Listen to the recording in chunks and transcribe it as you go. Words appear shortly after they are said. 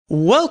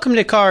Welcome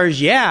to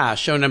Cars Yeah,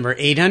 show number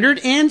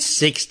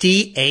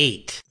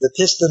 868. The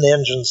piston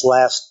engine's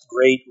last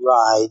great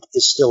ride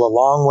is still a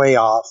long way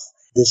off.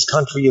 This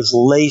country is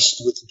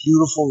laced with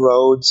beautiful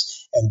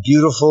roads and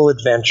beautiful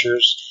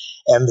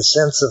adventures, and the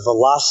sense of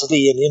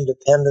velocity and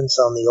independence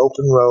on the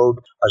open road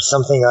are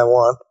something I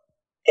want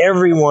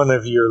every one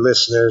of your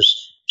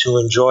listeners to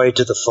enjoy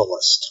to the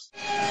fullest.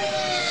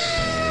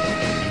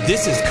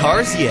 This is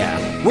Cars Yeah,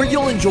 where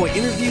you'll enjoy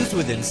interviews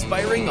with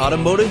inspiring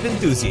automotive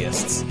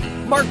enthusiasts.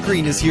 Mark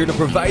Green is here to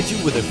provide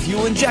you with a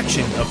fuel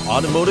injection of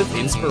automotive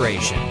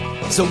inspiration.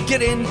 So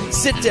get in,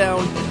 sit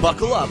down,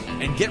 buckle up,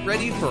 and get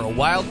ready for a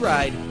wild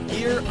ride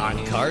here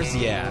on Cars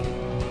Yeah.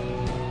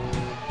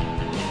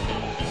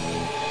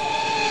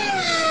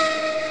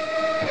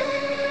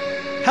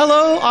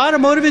 Hello,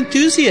 automotive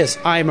enthusiasts.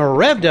 I'm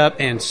revved up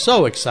and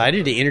so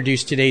excited to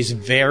introduce today's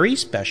very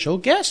special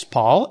guest,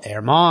 Paul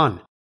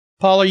Herman.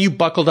 Paul, are you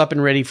buckled up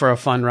and ready for a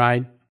fun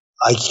ride?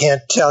 I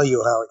can't tell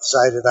you how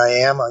excited I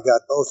am. I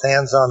got both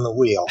hands on the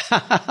wheel.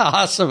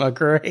 Awesome.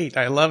 Great.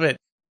 I love it.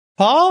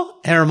 Paul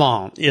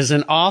Herman is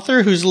an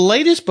author whose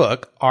latest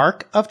book,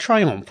 Arc of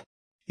Triumph,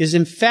 is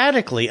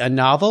emphatically a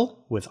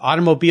novel with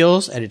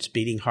automobiles at its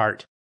beating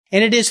heart.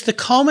 And it is the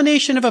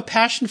culmination of a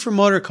passion for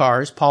motor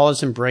cars Paul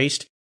has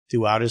embraced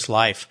throughout his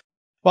life.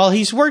 While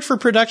he's worked for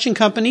production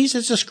companies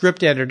as a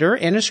script editor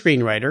and a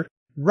screenwriter,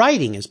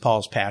 writing is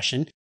Paul's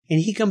passion, and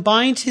he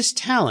combines his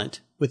talent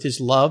with his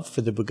love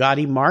for the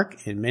Bugatti Mark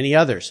and many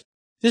others.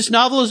 This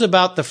novel is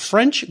about the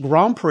French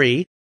Grand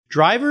Prix,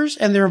 drivers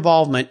and their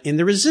involvement in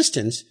the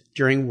resistance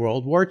during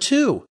World War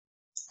II.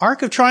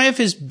 Arc of Triumph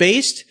is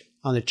based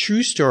on the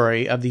true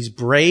story of these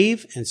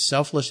brave and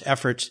selfless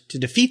efforts to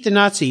defeat the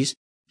Nazis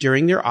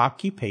during their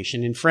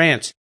occupation in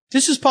France.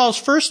 This is Paul's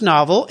first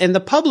novel, and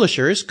the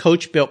publishers,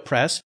 Coach Built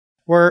Press,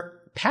 where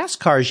past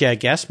Cars Yeah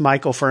guest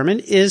Michael Furman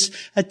is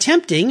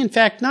attempting, in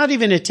fact, not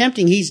even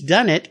attempting, he's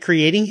done it,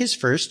 creating his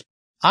first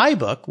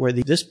iBook, where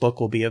this book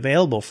will be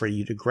available for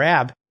you to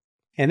grab.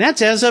 And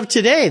that's as of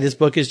today. This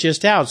book is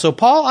just out. So,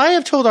 Paul, I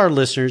have told our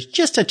listeners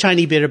just a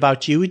tiny bit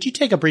about you. Would you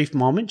take a brief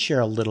moment, share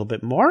a little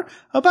bit more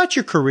about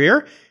your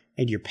career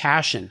and your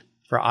passion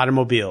for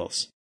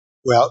automobiles?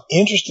 Well,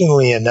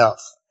 interestingly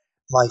enough,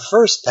 my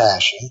first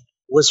passion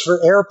was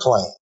for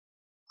airplanes.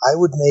 I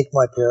would make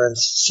my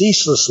parents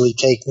ceaselessly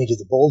take me to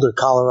the Boulder,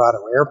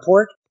 Colorado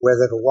airport,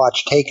 whether to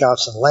watch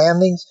takeoffs and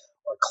landings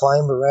or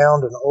climb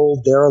around an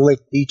old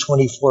derelict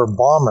B-24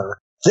 bomber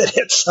that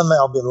had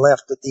somehow been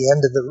left at the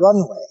end of the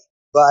runway.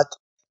 But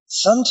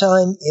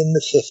sometime in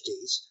the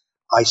 50s,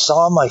 I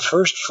saw my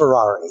first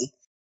Ferrari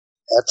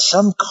at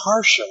some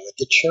car show at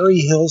the Cherry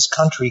Hills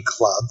Country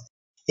Club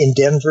in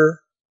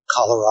Denver,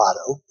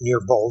 Colorado,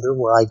 near Boulder,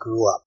 where I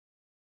grew up.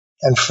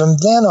 And from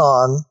then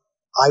on,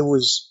 I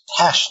was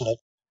passionate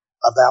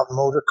about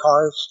motor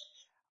cars.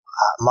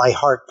 My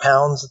heart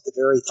pounds at the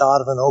very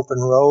thought of an open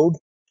road.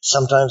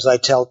 Sometimes I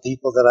tell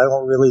people that I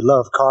don't really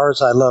love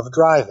cars, I love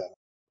driving,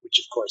 which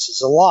of course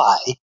is a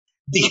lie,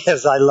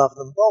 because I love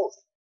them both.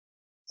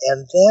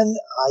 And then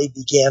I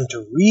began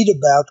to read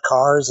about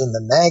cars in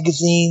the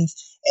magazines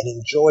and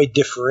enjoy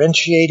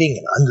differentiating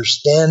and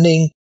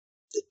understanding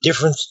the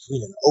difference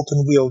between an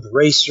open-wheeled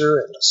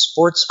racer and a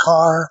sports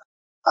car.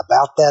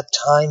 About that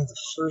time, the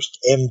first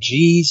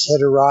MGs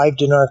had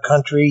arrived in our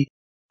country.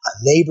 A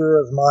neighbor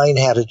of mine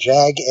had a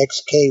Jag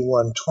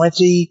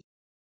XK120.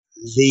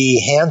 The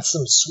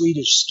handsome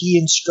Swedish ski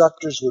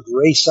instructors would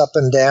race up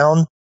and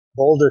down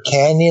Boulder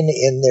Canyon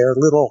in their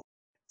little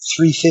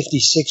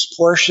 356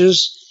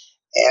 Porsches.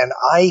 And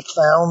I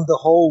found the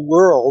whole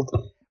world,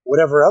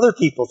 whatever other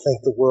people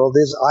think the world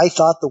is, I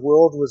thought the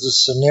world was a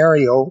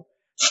scenario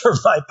for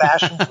my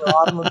passion for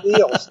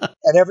automobiles.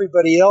 And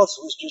everybody else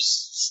was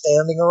just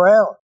standing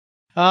around.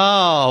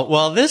 Oh,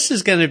 well, this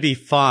is going to be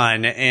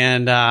fun.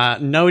 And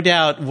no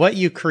doubt what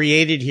you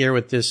created here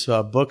with this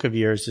book of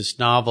yours, this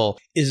novel,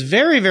 is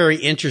very, very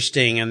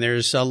interesting. And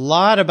there's a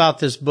lot about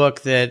this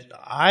book that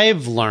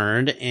I've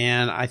learned,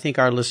 and I think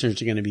our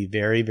listeners are going to be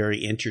very, very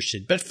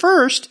interested. But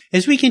first,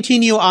 as we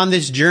continue on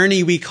this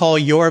journey we call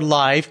your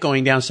life,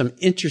 going down some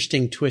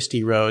interesting,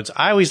 twisty roads,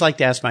 I always like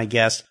to ask my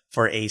guests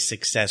for a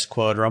success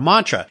quote or a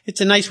mantra. It's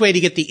a nice way to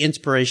get the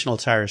inspirational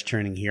tires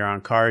turning here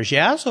on Cars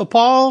Yeah. So,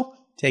 Paul,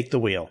 take the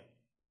wheel.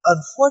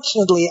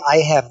 Unfortunately, I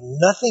have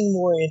nothing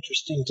more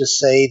interesting to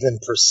say than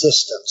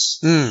persistence.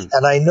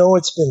 And I know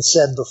it's been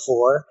said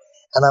before,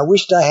 and I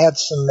wished I had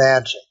some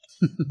magic.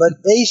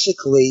 But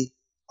basically,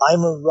 I'm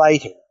a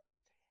writer.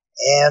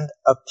 And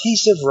a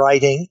piece of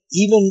writing,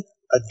 even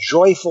a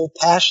joyful,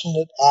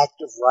 passionate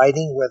act of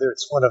writing, whether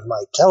it's one of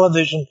my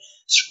television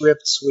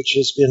scripts, which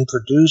has been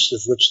produced, of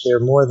which there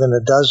are more than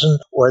a dozen,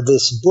 or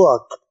this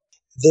book,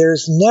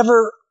 there's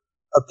never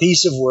a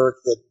piece of work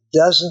that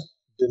doesn't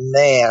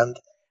demand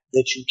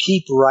that you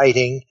keep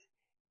writing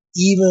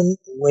even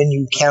when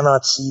you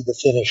cannot see the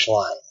finish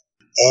line.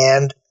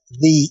 And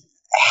the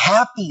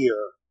happier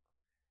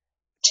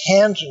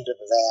tangent of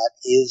that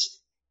is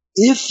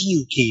if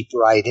you keep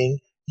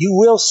writing, you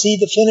will see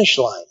the finish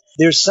line.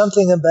 There's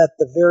something about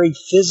the very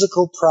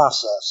physical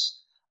process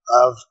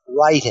of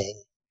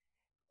writing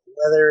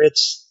whether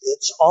it's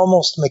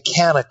almost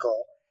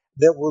mechanical,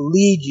 that will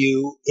lead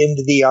you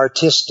into the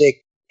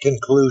artistic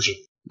conclusion.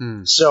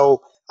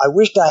 So I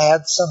wished I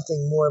had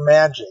something more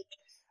magic,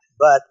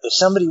 but if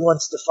somebody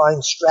wants to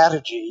find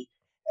strategy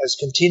as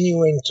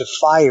continuing to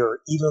fire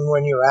even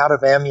when you're out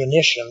of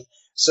ammunition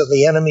so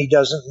the enemy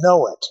doesn't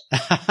know it.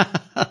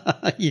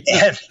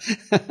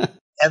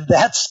 And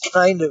that's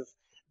kind of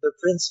the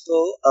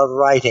principle of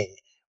writing.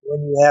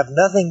 When you have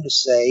nothing to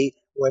say,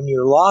 when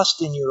you're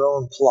lost in your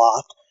own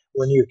plot,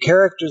 when your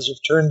characters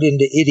have turned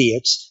into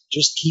idiots,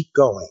 just keep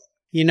going.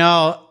 You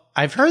know,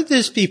 I've heard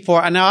this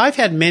before. Now, I've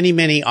had many,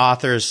 many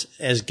authors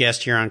as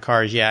guests here on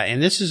Cars,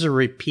 and this is a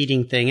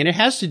repeating thing. And it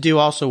has to do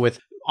also with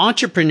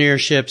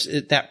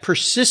entrepreneurships, that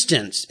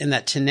persistence and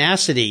that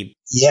tenacity.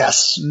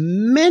 Yes.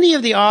 Many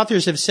of the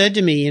authors have said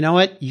to me, you know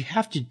what, you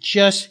have to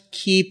just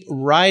keep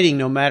writing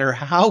no matter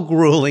how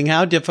grueling,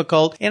 how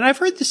difficult. And I've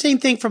heard the same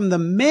thing from the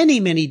many,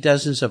 many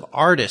dozens of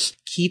artists.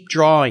 Keep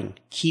drawing,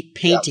 keep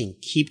painting,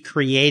 keep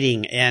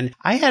creating. And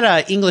I had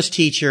an English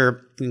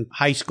teacher in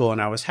high school,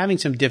 and I was having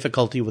some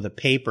difficulty with a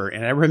paper.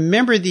 And I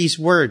remember these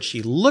words.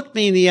 She looked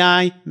me in the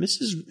eye.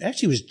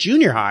 Actually, it was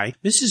junior high.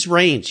 Mrs.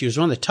 Raines. She was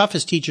one of the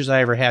toughest teachers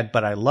I ever had,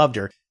 but I loved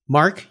her.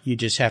 Mark, you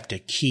just have to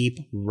keep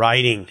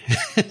writing.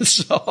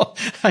 So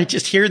I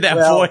just hear that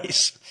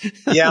voice.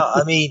 Yeah,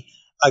 I mean,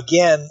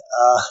 again,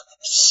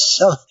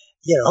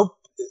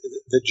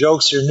 the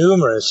jokes are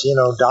numerous.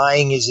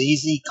 Dying is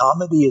easy.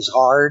 Comedy is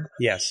hard.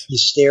 Yes. You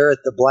stare at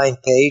the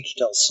blank page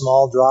till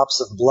small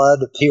drops of blood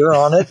appear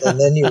on it, and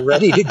then you're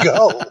ready to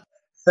go.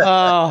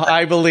 Oh,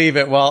 I believe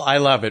it. Well, I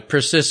love it.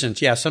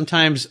 Persistence. Yeah,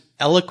 sometimes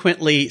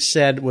eloquently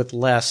said with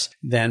less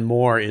than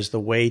more is the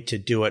way to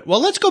do it. Well,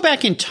 let's go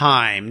back in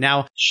time.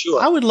 Now,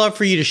 sure. I would love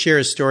for you to share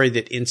a story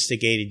that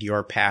instigated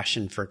your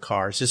passion for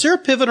cars. Is there a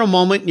pivotal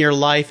moment in your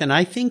life? And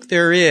I think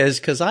there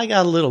is, because I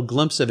got a little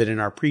glimpse of it in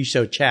our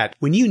pre-show chat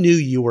when you knew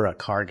you were a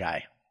car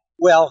guy.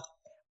 Well,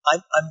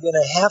 I'm going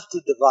to have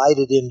to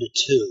divide it into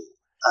two.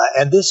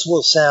 And this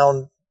will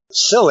sound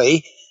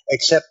silly,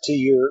 except to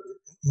your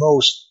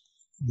most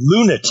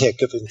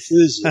lunatic of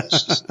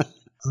enthusiasts.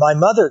 My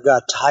mother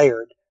got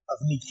tired of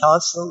me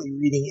constantly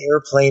reading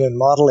airplane and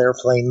model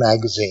airplane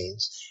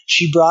magazines.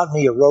 She brought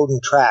me a road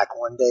and track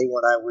one day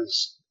when I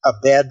was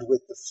abed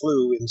with the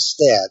flu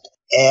instead.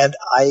 And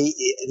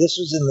this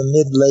was in the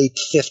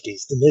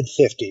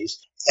mid-50s,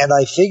 and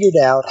I figured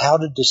out how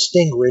to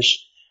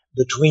distinguish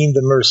between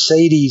the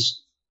Mercedes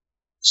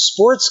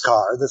sports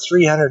car, the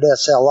 300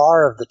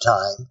 SLR of the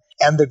time,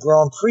 and the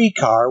Grand Prix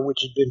car, which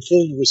had been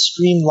fitted with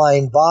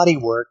streamlined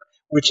bodywork,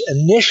 which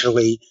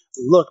initially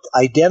looked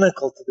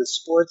identical to the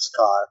sports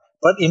car,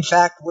 but in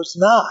fact was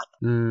not.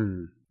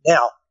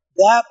 Now,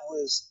 that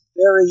was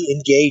very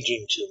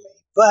engaging to me.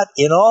 But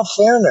in all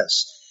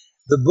fairness,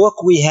 the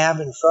book we have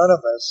in front of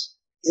us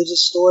is a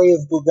story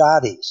of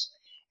Bugattis.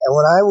 And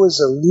when I was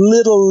a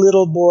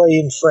little boy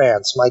in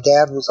France, my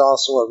dad was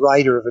also a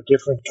writer of a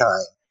different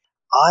kind,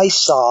 I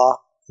saw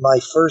my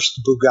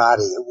first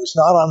Bugatti. It was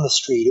not on the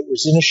street. It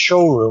was in a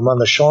showroom on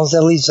the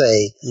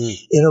Champs-Élysées,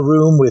 in a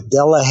room with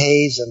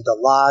Delahaye and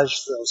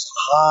Delage, those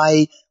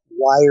high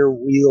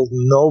wire-wheeled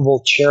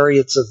noble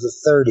chariots of the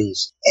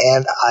 30s.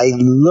 And I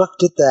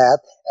looked at that,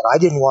 and I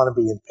didn't want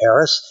to be in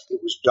Paris. It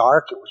was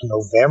dark. It was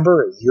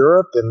November in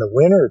Europe in the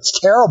winter. It's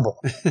terrible.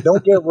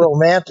 Don't get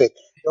romantic.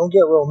 Don't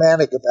get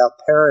romantic about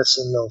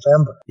Paris in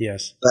November.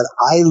 Yes. But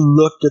I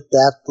looked at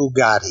that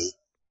Bugatti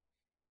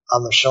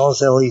on the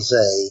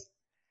Champs-Élysées,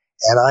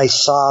 and I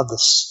saw the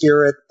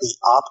spirit, the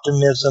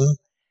optimism.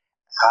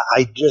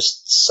 I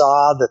just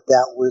saw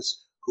that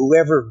was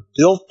whoever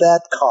built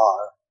that car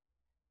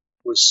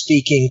was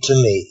speaking to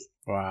me.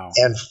 Wow.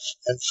 And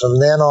from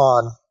then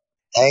on,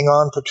 hang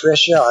on,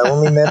 Patricia, I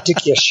only meant to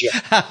kiss you.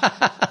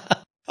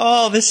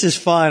 Oh, this is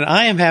fun.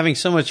 I am having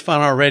so much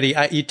fun already.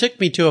 You took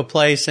me to a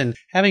place, and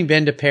having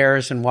been to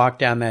Paris and walked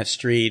down that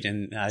street,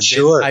 and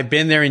I've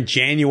been there in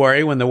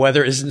January when the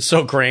weather isn't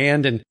so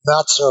grand and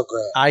not so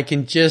grand. I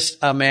can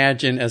just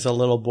imagine as a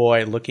little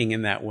boy looking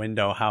in that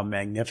window how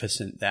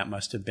magnificent that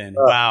must have been.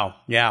 Wow.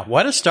 Yeah.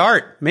 What a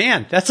start.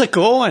 Man, that's a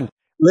cool one.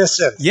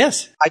 Listen.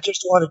 Yes. I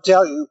just want to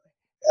tell you,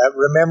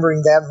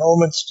 remembering that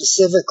moment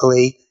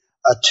specifically,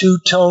 a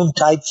two-tone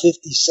Type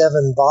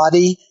 57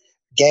 body,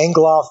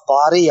 Gangloff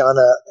body on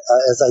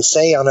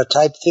a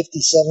Type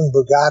 57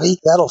 Bugatti,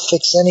 that'll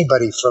fix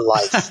anybody for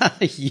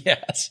life.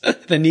 Yes.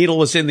 The needle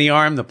was in the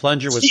arm. The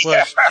plunger was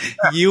pushed.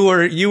 Yeah.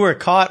 You were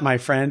caught, my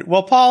friend.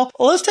 Well, Paul,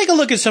 let's take a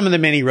look at some of the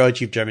many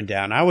roads you've driven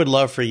down. I would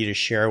love for you to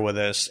share with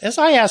us, as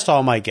I asked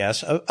all my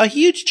guests, a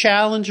huge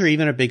challenge or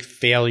even a big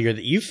failure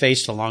that you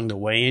faced along the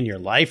way in your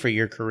life or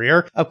your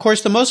career. Of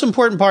course, the most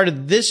important part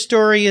of this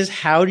story is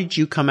how did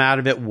you come out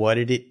of it? What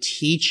did it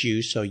teach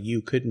you so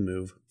you could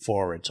move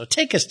forward? So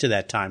take us to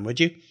that time, would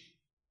you?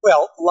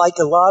 Well, like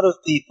a lot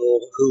of people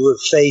who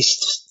have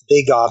faced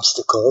big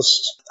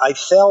obstacles, I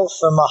fell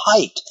from a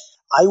height.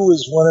 I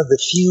was one of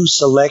the few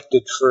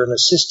selected for an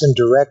assistant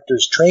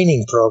director's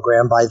training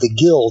program by the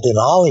Guild in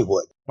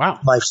Hollywood. Wow.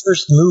 My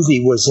first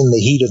movie was In the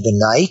Heat of the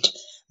Night.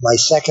 My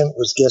second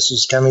was Guess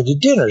Who's Coming to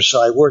Dinner.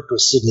 So I worked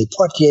with Sidney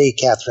Poitier,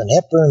 Katharine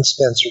Hepburn,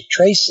 Spencer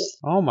Tracy.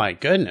 Oh, my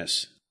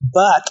goodness.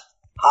 But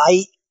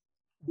I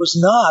was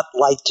not,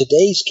 like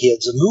today's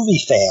kids, a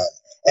movie fan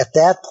at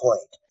that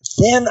point.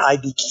 Then I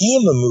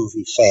became a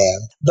movie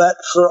fan, but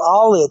for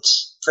all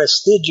its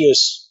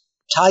prestigious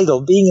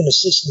title, being an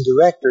assistant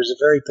director is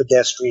a very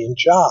pedestrian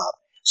job.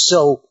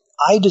 So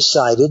I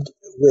decided,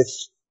 with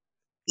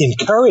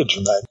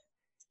encouragement,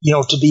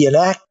 to be an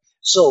actor.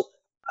 So,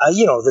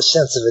 the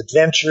sense of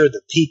adventure,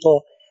 the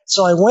people.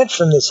 So I went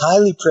from this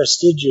highly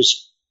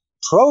prestigious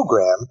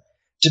program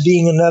to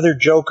being another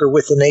joker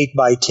with an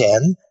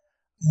 8x10,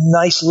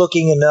 nice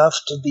looking enough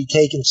to be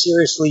taken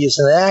seriously as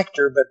an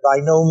actor, but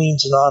by no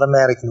means an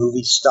automatic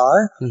movie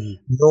star,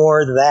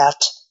 nor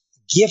that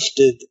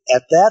gifted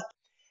at that.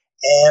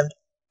 And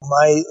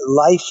my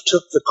life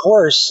took the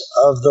course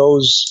of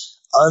those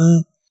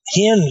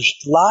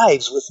unhinged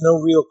lives with no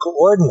real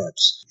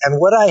coordinates. And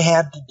what I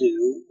had to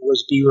do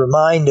was be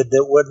reminded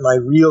that what my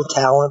real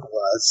talent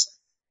was,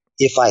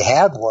 if I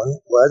had one,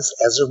 was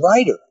as a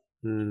writer.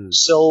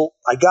 So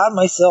I got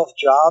myself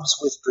jobs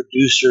with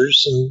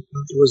producers and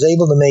was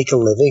able to make a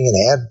living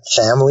and had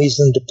families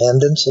and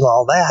dependents and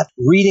all that,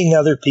 reading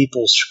other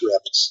people's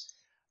scripts,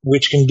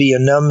 which can be a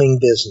numbing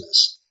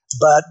business.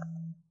 But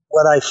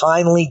what I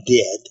finally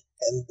did,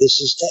 and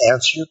this is to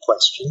answer your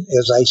question,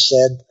 is I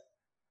said,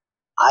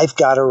 I've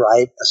got to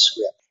write a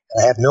script.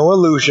 And I have no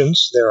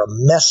illusions. There are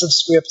a mess of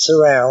scripts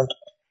around,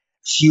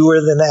 fewer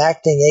than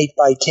acting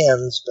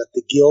 8x10s, but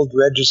the Guild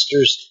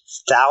registers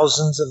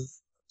thousands of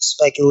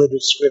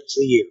speculative scripts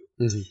a year.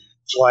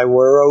 So I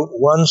wrote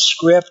one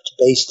script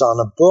based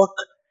on a book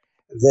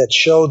that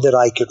showed that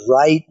I could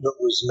write but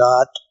was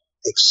not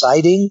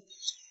exciting.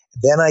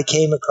 Then I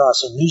came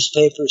across a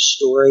newspaper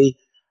story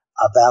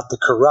about the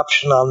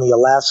corruption on the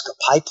Alaska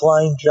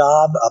pipeline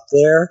job up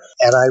there,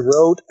 and I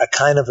wrote a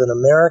kind of an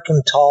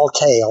American tall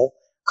tale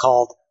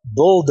called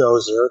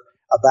Bulldozer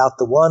about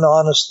the one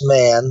honest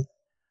man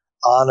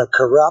on a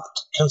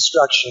corrupt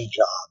construction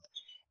job.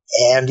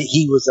 And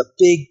he was a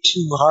big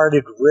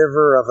two-hearted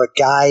river of a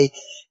guy,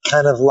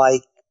 kind of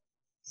like,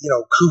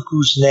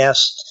 Cuckoo's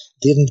Nest,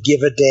 didn't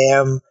give a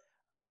damn,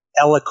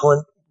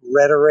 eloquent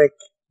rhetoric,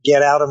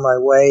 get out of my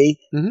way.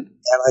 And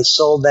I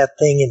sold that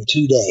thing in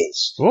 2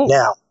 days. Whoa.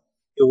 Now,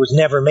 it was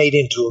never made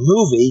into a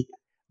movie,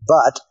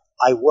 but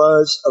I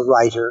was a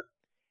writer.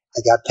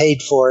 I got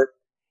paid for it.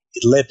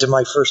 It led to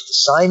my first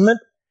assignment,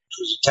 which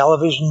was a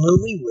television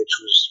movie, which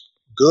was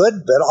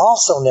good, but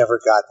also never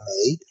got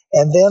made.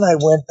 And then I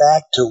went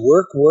back to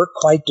work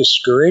quite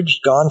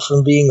discouraged, gone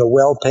from being a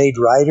well-paid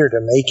writer to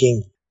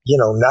making,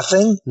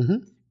 nothing.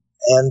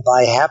 And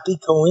by happy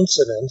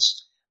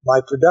coincidence, my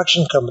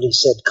production company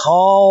said,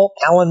 call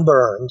Alan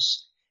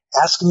Burns,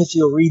 ask him if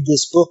he'll read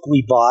this book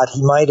we bought.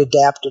 He might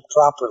adapt it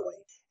properly.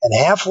 And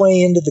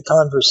halfway into the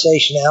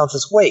conversation, Alan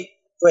says, wait,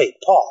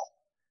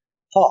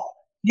 Paul,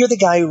 you're the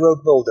guy who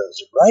wrote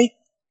Bulldozer, right?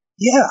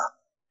 Yeah.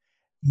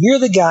 You're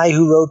the guy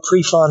who wrote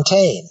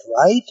Prefontaine,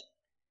 right?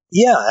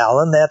 Yeah,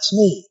 Alan, that's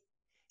me.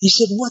 He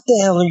said, what the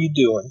hell are you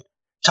doing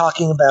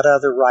talking about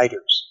other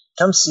writers?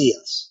 Come see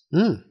us.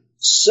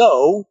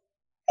 So,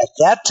 at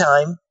that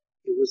time,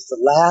 it was the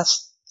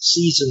last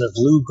season of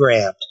Lou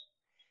Grant.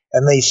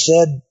 And they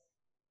said,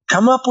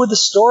 come up with a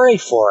story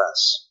for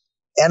us.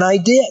 And I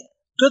did.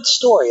 Good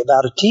story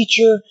about a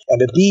teacher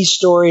and a B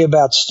story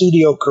about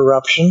studio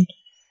corruption.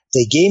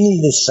 They gave me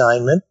the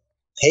assignment,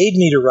 paid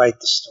me to write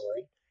the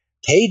story,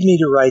 paid me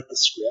to write the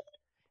script.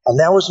 And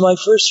that was my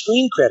first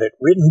screen credit,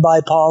 written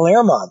by Paul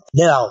Ehrman.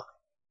 Now,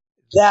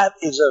 that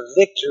is a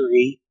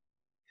victory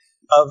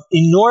of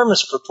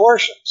enormous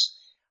proportions.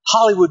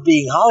 Hollywood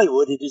being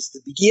Hollywood, it is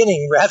the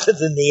beginning rather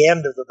than the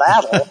end of the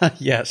battle.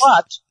 Yes.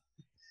 But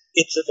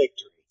it's a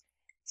victory.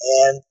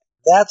 And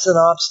that's an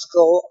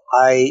obstacle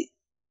I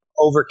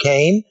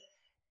overcame.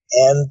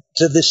 And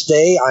to this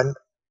day,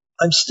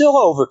 I'm still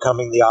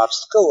overcoming the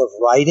obstacle of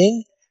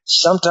writing,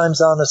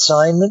 sometimes on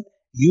assignment,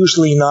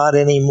 usually not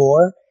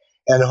anymore,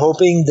 and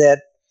hoping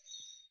that,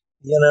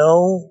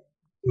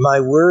 my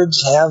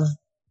words have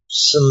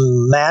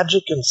some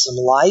magic and some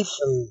life,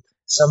 and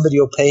somebody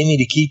will pay me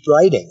to keep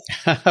writing.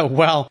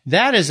 Well,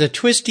 that is a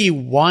twisty,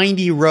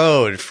 windy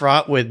road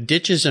fraught with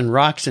ditches and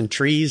rocks and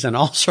trees and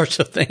all sorts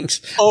of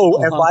things.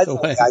 Oh, and by the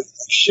way,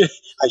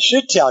 I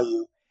should tell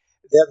you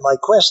that my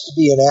quest to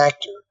be an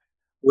actor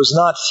was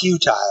not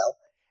futile.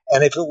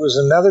 And if it was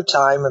another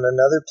time in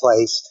another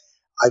place,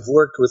 I've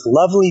worked with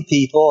lovely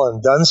people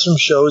and done some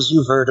shows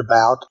you've heard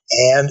about,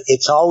 and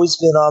it's always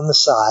been on the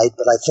side,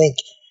 but I think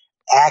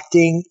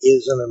acting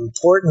is an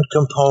important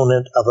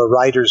component of a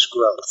writer's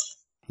growth.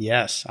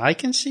 Yes, I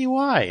can see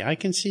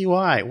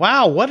why.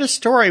 Wow, what a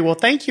story. Well,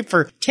 thank you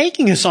for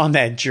taking us on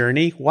that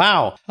journey.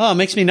 Wow. Oh, it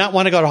makes me not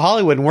want to go to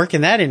Hollywood and work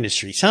in that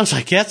industry. Sounds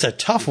like that's a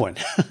tough one,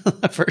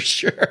 for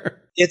sure.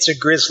 It's a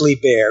grizzly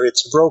bear.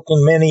 It's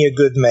broken many a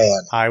good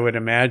man. I would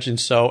imagine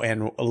so,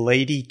 and a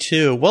lady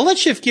too. Well,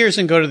 let's shift gears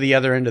and go to the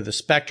other end of the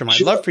spectrum.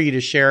 I'd love for you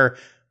to share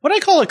what I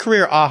call a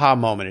career aha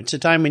moment. It's a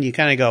time when you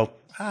kind of go,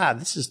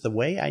 this is the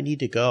way I need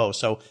to go.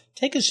 So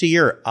take us to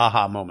your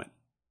aha moment.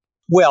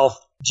 Well,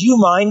 do you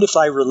mind if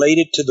I relate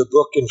it to the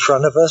book in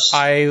front of us?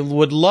 I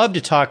would love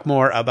to talk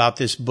more about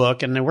this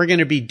book, and we're going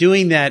to be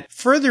doing that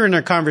further in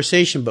our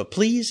conversation, but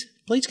please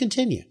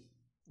continue.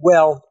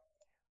 Well,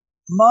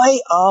 my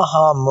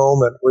aha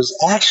moment was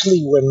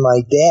actually when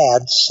my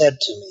dad said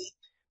to me,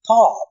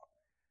 Paul,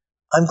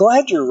 I'm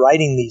glad you're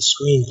writing these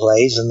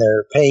screenplays and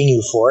they're paying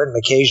you for it, and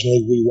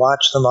occasionally we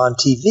watch them on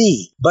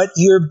TV, but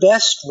your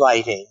best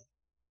writing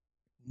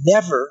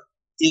never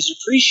is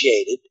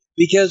appreciated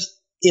because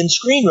in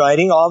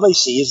screenwriting, all they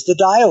see is the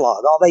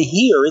dialogue. All they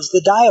hear is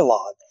the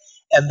dialogue.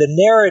 And the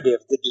narrative,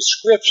 the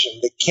description,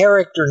 the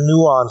character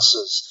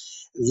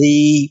nuances,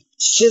 the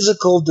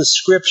physical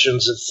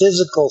descriptions of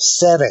physical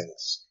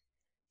settings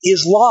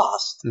is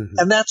lost. Mm-hmm.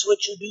 And that's what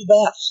you do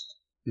best.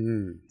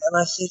 Mm. And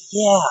I said,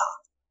 yeah.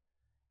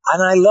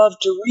 And I love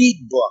to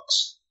read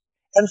books.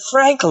 And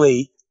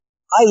frankly,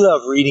 I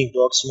love reading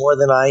books more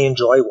than I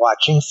enjoy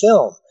watching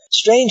film.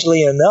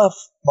 Strangely enough,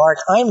 Mark,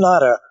 I'm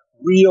not a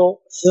real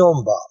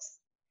film buff.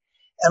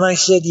 And I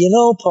said, you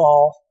know,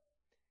 Paul,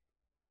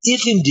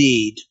 if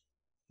indeed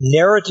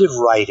narrative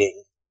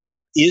writing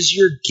is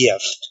your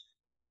gift,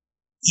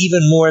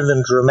 even more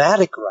than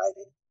dramatic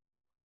writing,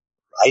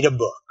 write a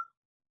book.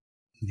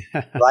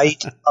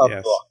 Write a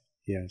book.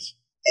 Yes.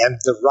 And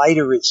the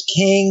writer is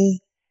king.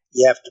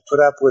 You have to put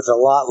up with a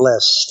lot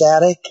less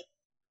static.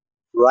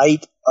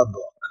 Write a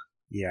book.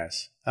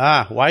 Yes.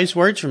 Wise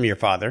words from your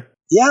father.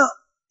 Yeah.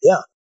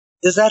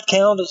 Does that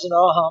count as an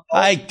aha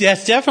moment?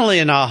 That's definitely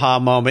an aha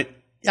moment.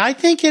 I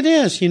think it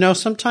is. You know,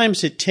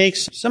 sometimes it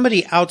takes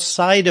somebody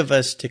outside of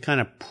us to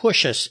kind of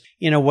push us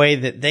in a way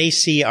that they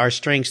see our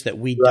strengths that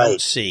we don't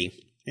see.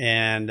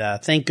 And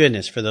thank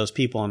goodness for those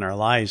people in our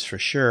lives for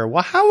sure.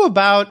 Well, how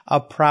about a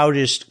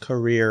proudest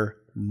career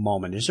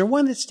moment? Is there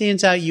one that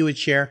stands out you would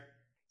share?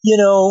 You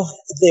know,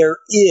 there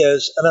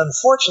is, and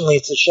unfortunately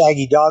it's a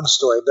Shaggy Dog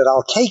story, but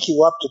I'll take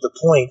you up to the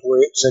point where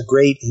it's a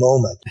great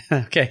moment.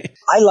 Okay.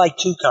 I like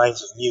two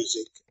kinds of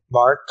music,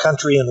 Mark,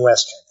 country and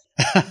western.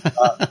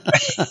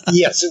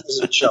 Yes, it was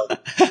a joke.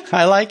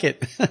 I like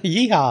it.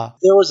 Yeehaw.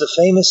 There was a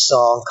famous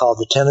song called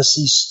The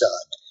Tennessee Stud,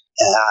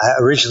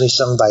 originally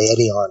sung by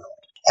Eddie Arnold.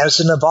 And it's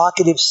an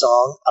evocative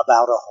song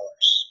about a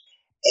horse.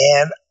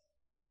 And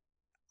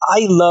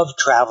I love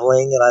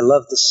traveling, and I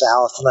love the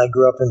South, and I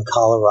grew up in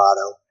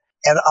Colorado.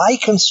 And I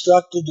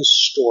constructed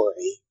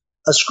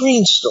a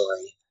screen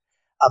story,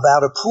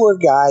 about a poor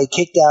guy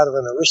kicked out of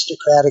an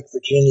aristocratic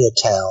Virginia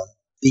town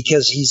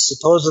because he's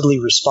supposedly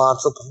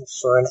responsible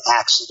for an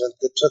accident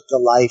that took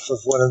the life of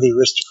one of the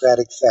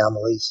aristocratic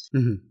families.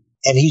 Mm-hmm.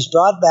 And he's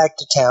brought back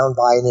to town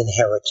by an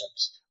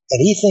inheritance.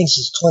 And he thinks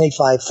it's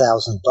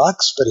 $25,000,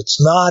 but it's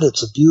not.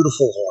 It's a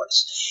beautiful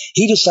horse.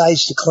 He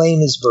decides to claim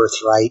his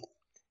birthright,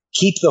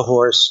 keep the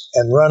horse,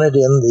 and run it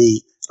in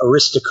the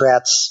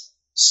aristocrat's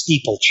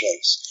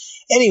steeplechase.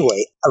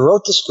 Anyway, I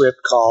wrote the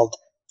script called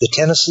The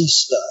Tennessee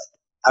Stud.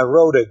 I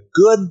wrote a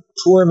good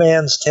poor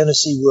man's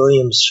Tennessee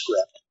Williams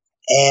script,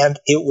 and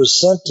it was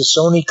sent to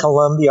Sony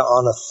Columbia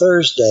on a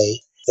Thursday.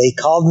 They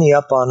called me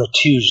up on a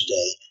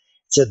Tuesday,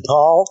 said,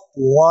 Paul,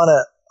 we want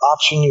to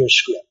option your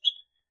script.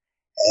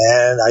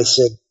 And I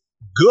said,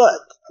 good.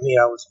 I mean,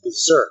 I was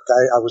berserk.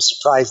 I was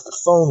surprised the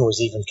phone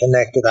was even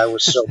connected. I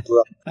was so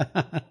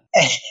broke.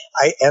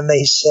 And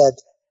they said,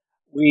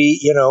 we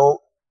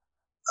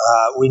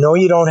know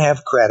you don't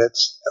have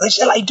credits. And I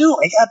said, I do.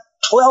 I got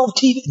 12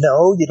 TV.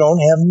 No, you don't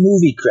have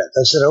movie credits.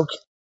 I said, okay.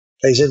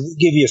 They said, we'll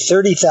give you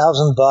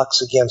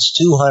 $30,000 against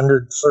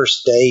 200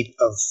 first day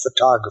of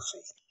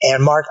photography.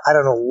 And Mark, I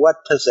don't know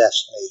what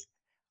possessed me.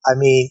 I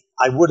mean,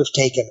 I would have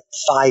taken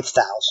 5,000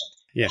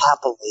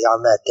 happily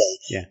on that day.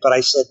 Yeah. But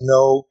I said,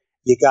 no,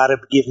 you got to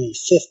give me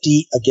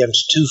 50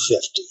 against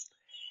 250.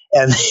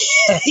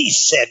 And he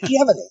said, do you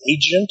have an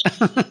agent?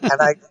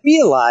 And I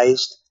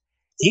realized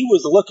he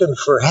was looking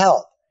for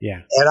help.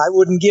 Yeah. And I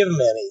wouldn't give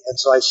him any. And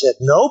so I said,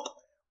 nope,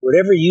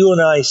 whatever you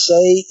and I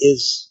say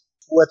is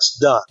what's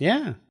done.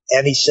 Yeah.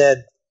 And he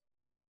said,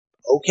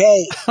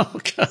 okay.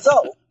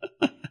 So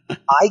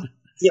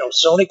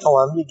Sony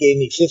Columbia gave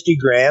me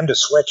 $50,000, a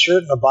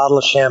sweatshirt and a bottle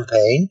of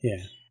champagne.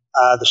 Yeah.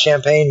 The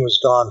champagne was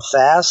gone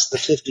fast, the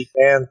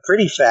 $50,000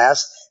 pretty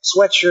fast.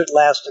 Sweatshirt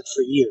lasted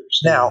for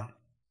years. Now,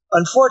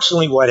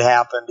 unfortunately what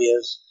happened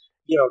is,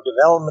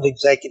 development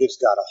executives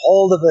got a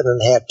hold of it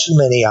and had too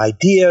many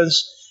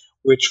ideas,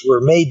 which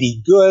were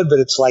maybe good, but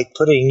it's like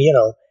putting,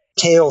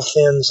 tail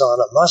fins on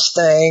a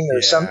Mustang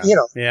or something,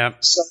 Yeah.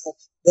 So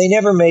they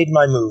never made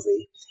my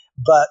movie.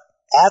 But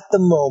at the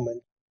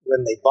moment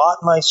when they bought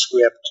my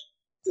script,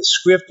 the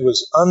script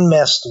was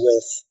unmessed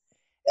with,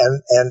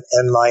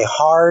 and my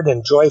hard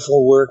and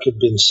joyful work had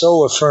been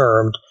so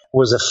affirmed,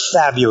 was a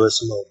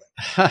fabulous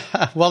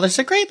moment. Well, there's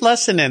a great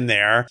lesson in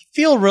there. You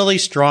feel really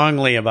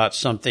strongly about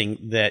something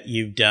that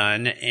you've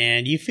done,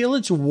 and you feel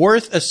it's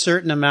worth a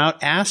certain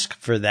amount. Ask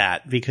for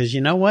that, because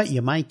you know what?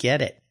 You might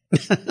get it.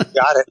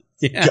 Got it.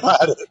 Yeah,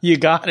 got it. You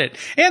got it.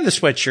 And the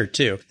sweatshirt,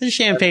 too. The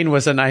champagne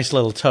was a nice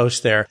little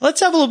toast there.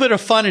 Let's have a little bit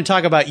of fun and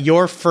talk about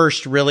your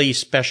first really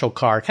special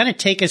car. Kind of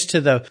take us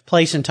to the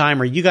place and time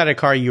where you got a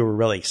car you were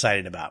really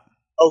excited about.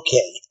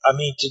 Okay, I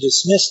mean, to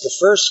dismiss the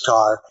first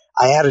car,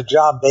 I had a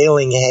job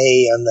baling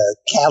hay on the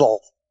cattle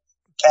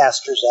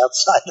pastures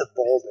outside of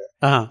Boulder.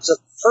 Uh-huh. So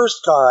the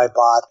first car I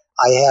bought,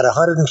 I had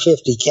 $150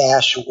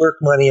 cash, work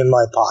money in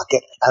my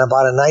pocket, and I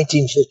bought a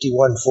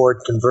 1951 Ford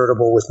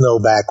convertible with no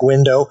back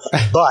window,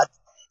 but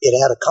it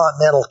had a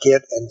Continental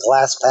kit and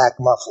glass pack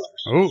mufflers.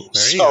 Oh,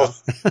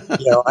 there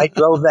you go. I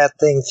drove that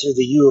thing through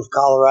the U of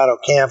Colorado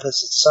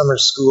campus at summer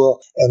school,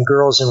 and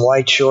girls in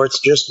white shorts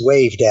just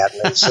waved at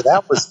me, so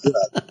that was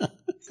good.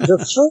 The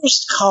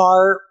first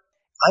car,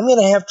 I'm going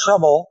to have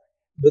trouble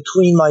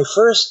between my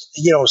first,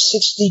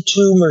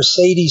 62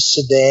 Mercedes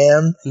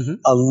sedan,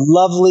 a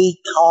lovely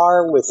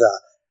car with a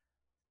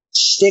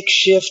stick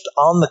shift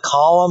on the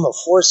column, a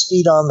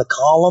 4-speed on the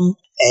column,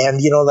 and,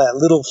 that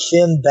little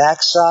fin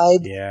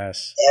backside.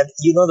 Yes. And,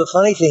 the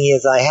funny thing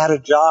is I had a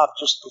job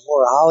just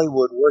before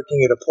Hollywood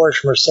working at a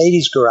Porsche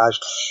Mercedes garage,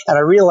 and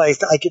I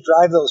realized I could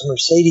drive those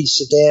Mercedes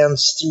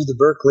sedans through the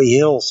Berkeley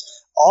Hills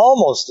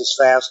almost as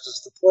fast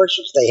as the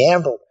Porsches. They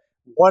handled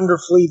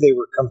wonderfully. They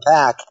were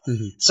compact.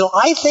 So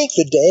I think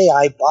the day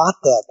I bought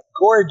that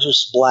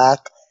gorgeous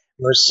black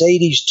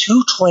Mercedes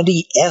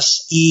 220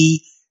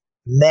 SE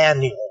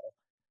manual,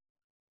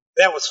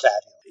 that was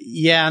fabulous.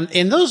 Yeah,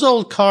 and those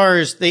old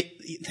cars, they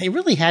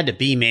really had to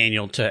be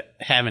manual to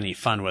have any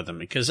fun with them,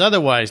 because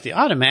otherwise the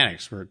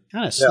automatics were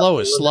kind of slow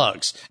as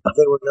slugs.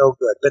 They were no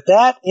good. But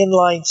that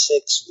inline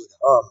six would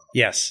hum.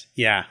 Yes,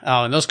 yeah.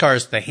 Oh, and those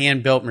cars, the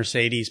hand-built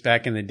Mercedes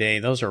back in the day,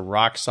 those are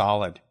rock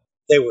solid.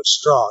 They were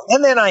strong.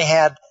 And then I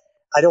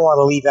don't want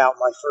to leave out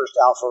my first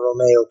Alfa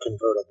Romeo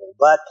convertible,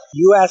 but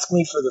you asked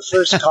me for the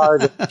first car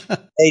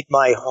that made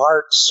my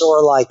heart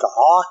soar like a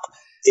hawk.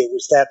 It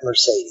was that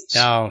Mercedes.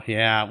 Oh,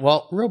 yeah.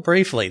 Well, real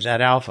briefly, that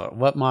Alfa,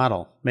 what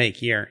model,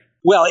 make, year?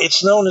 Well,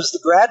 it's known as the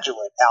Graduate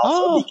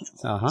Alfa because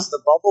it's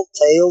the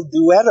bubble-tailed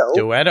Duetto.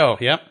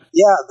 Duetto, yep.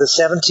 Yeah, the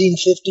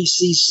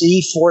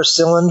 1750cc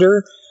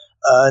four-cylinder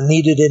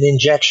needed an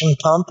injection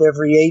pump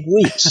every 8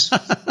 weeks.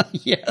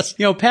 Yes.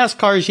 Past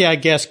cars, I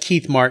guess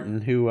Keith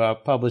Martin, who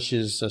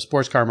publishes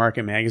Sports Car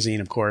Market Magazine,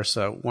 of course,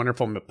 a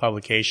wonderful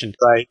publication.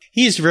 Right.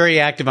 He's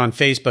very active on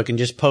Facebook and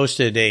just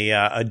posted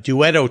a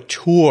Duetto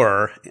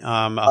tour,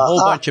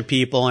 whole bunch of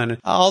people, and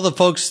all the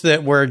folks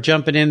that were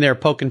jumping in there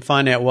poking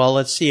fun at, well,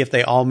 let's see if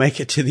they all make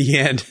it to the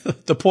end.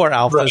 The poor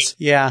Alphas. Right.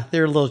 Yeah,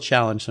 they're a little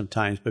challenged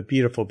sometimes, but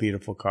beautiful,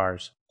 beautiful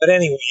cars. But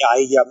anyway,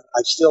 I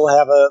still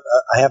have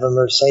a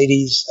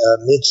Mercedes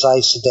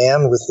midsize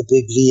sedan with the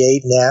big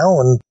V8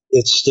 now, and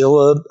it's still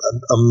a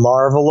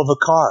marvel of a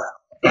car.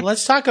 Well,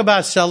 let's talk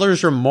about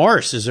seller's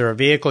remorse. Is there a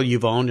vehicle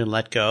you've owned and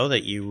let go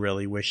that you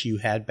really wish you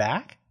had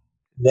back?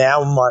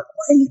 Now, Mark,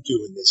 why are you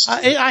doing this?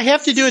 I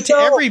have to do it to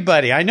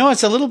everybody. I know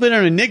it's a little bit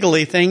of a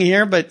niggly thing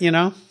here, but,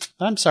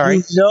 I'm sorry.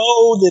 You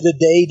know that a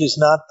day does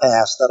not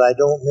pass that I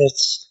don't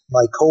miss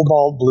my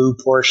cobalt blue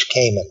Porsche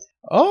Cayman.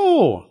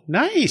 Oh,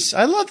 nice.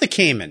 I love the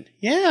Cayman.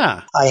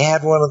 Yeah. I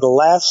had one of the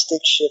last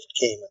stick shift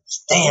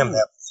Caymans. Damn,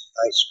 that was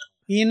a nice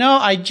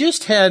car. I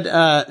just had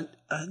a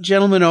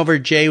gentleman over,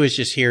 Jay was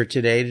just here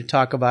today to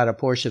talk about a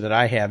Porsche that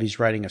I have. He's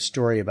writing a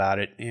story about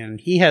it, and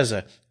he has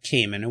a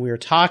Cayman, and we were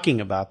talking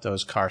about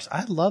those cars.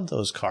 I love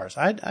those cars.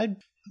 I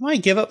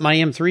might give up my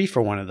M3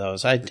 for one of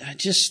those. I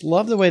just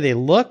love the way they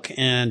look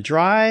and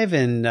drive,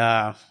 and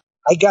I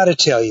got to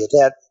tell you,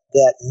 that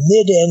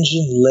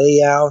mid-engine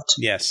layout,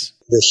 yes,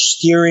 the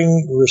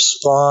steering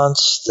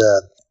response,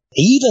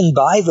 even,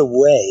 by the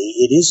way,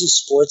 it is a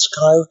sports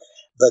car,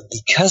 but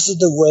because of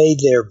the way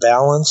they're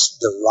balanced,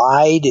 the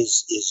ride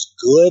is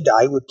good.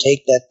 I would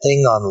take that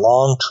thing on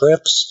long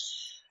trips.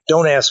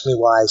 Don't ask me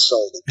why I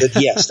sold it.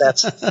 But yes,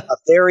 that's a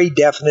very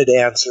definite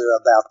answer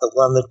about the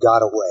one that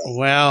got away.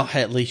 Well,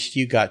 at least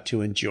you got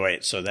to enjoy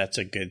it, so that's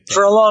a good thing.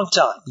 For a long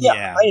time.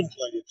 Yeah. I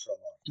enjoyed it for a long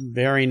time.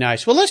 Very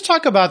nice. Well, let's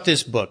talk about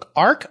this book,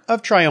 Arc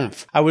of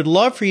Triumph. I would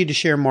love for you to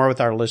share more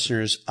with our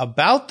listeners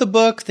about the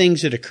book,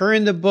 things that occur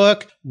in the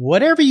book,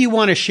 whatever you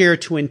want to share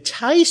to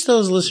entice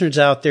those listeners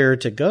out there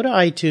to go to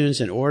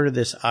iTunes and order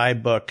this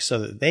iBook so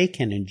that they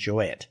can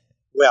enjoy it.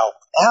 Well,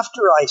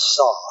 after I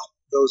saw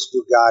those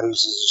Bugattis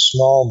as a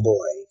small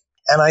boy,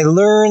 and I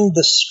learned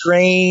the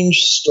strange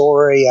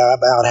story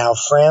about how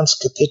France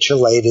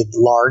capitulated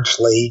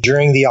largely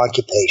during the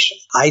occupation,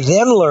 I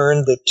then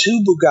learned that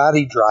two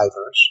Bugatti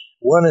drivers,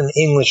 one an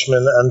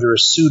Englishman under a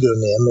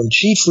pseudonym, and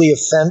chiefly a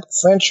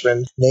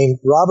Frenchman named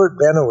Robert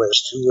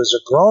Benoist, who was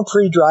a Grand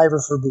Prix driver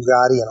for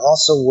Bugatti and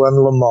also won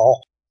Le Mans,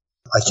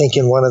 I think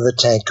in one of the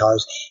tank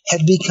cars,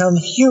 had become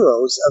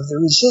heroes of the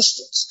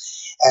resistance.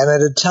 And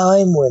at a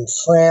time when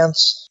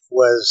France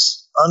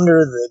was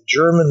under the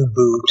German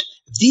boot,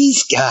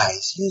 these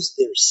guys used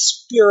their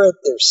spirit,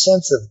 their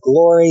sense of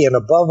glory, and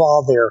above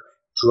all their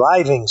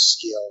driving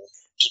skill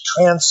to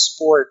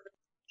transport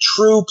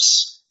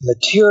troops,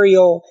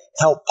 material,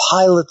 help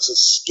pilots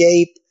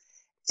escape,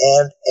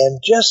 and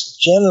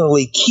just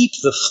generally keep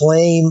the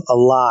flame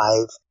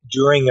alive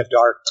during a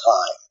dark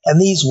time.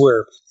 And these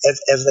were,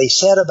 as they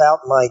said about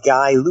my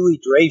guy Louis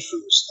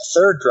Dreyfus, a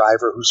third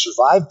driver who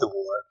survived the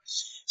war,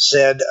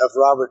 said of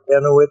Robert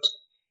Benoist,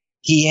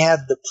 he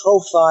had the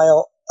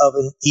profile of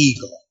an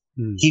eagle.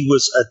 He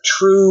was a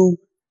true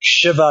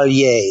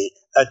chevalier,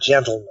 a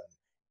gentleman.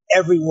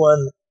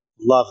 Everyone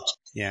loved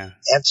him. Yeah.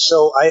 And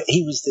so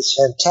he was this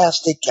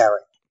fantastic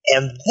character.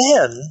 And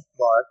then,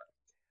 Mark,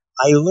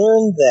 I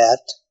learned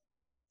that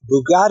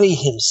Bugatti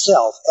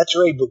himself,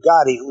 Ettore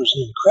Bugatti, who was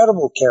an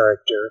incredible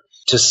character,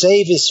 to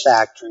save his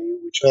factory,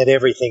 which meant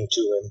everything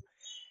to him,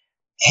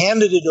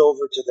 handed it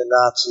over to the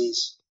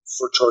Nazis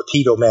for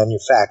torpedo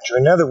manufacture.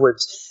 In other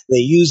words, they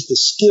used the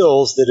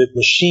skills that had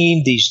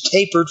machined these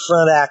tapered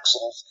front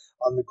axles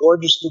on the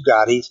gorgeous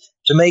Bugattis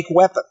to make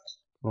weapons.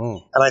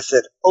 Oh. And I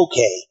said,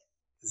 okay,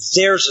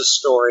 there's a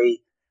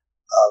story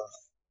of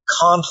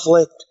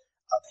conflict,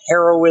 of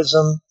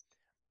heroism,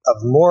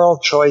 of moral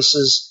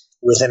choices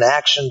with an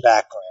action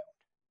background.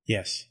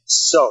 Yes.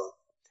 So,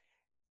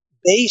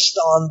 based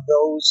on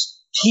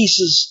those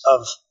pieces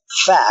of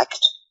fact,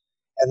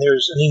 and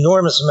there's an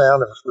enormous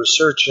amount of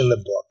research in the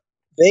book,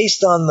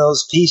 based on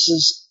those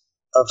pieces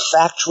of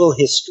factual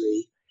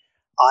history,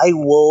 I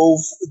wove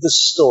the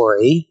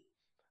story,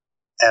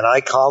 and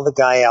I call the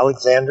guy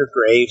Alexander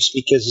Graves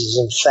because he's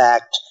in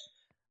fact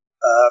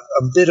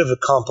a bit of a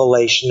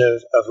compilation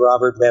of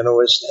Robert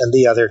Benoist and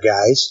the other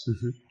guys.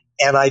 Mm-hmm.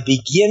 And I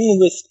begin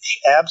with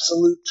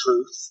absolute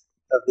truth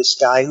of this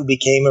guy who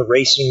became a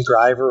racing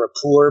driver, a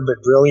poor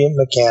but brilliant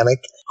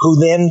mechanic, who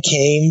then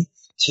came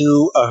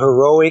to a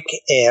heroic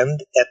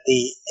end at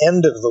the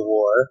end of the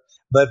war.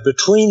 But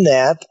between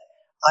that,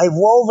 I've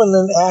woven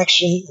an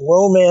action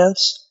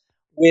romance,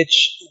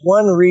 which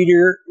one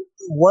reader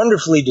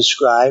wonderfully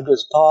described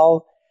as,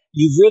 Paul,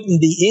 you've written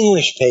The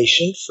English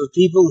Patient for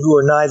people who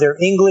are neither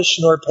English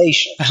nor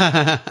patient.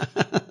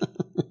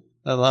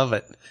 I love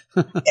it.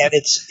 And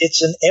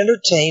it's an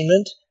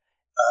entertainment.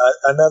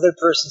 Another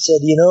person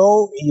said,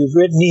 you've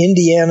written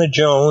Indiana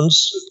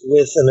Jones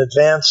with an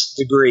advanced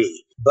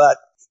degree, but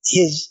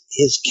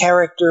his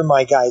character,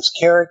 my guy's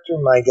spirit,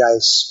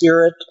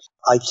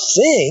 I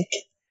think,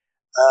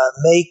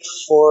 make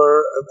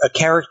for a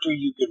character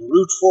you can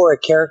root for, a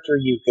character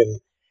you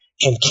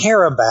can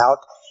care about.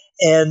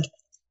 And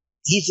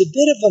he's a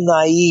bit of a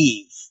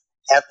naive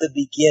at the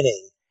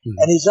beginning. Mm-hmm.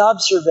 And his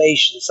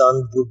observations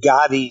on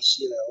Bugatti's,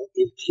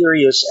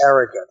 imperious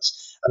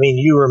arrogance. I mean,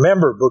 you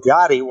remember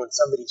Bugatti, when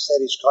somebody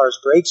said his car's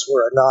brakes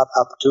were not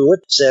up to it,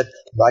 said,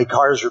 my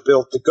cars are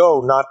built to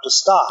go, not to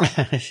stop.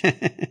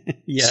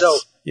 Yes. So,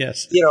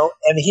 yes.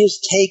 And his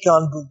take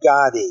on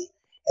Bugatti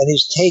and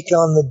his take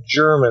on the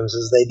Germans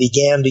as they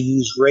began to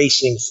use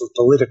racing for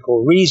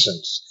political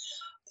reasons.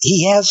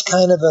 He has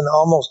kind of an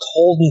almost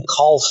Holden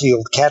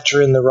Caulfield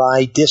Catcher in the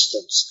Rye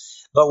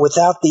distance, but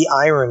without the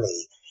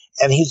irony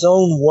and his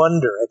own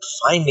wonder at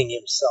finding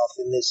himself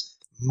in this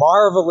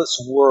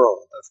marvelous world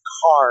of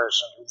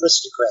cars and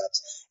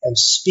aristocrats and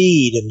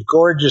speed and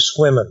gorgeous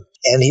women,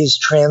 and his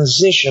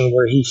transition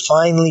where he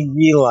finally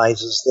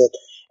realizes that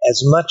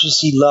as much as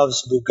he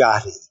loves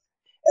Bugatti,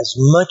 as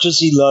much as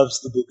he loves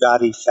the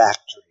Bugatti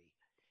factory,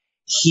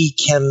 he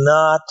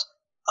cannot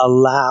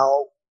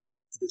allow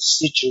the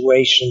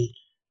situation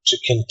to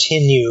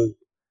continue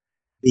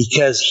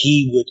because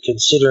he would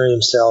consider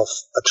himself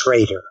a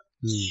traitor.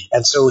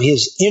 And so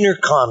his inner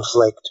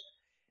conflict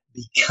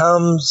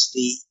becomes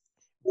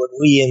what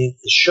we in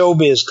the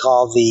showbiz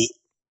call the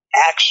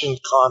action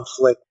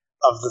conflict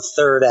of the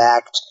third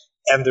act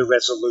and the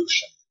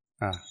resolution.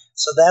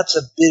 So that's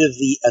a bit of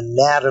the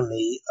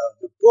anatomy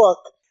of the book,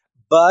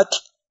 but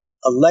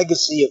a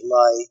legacy of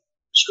my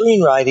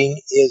screenwriting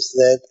is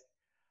that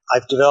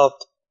I've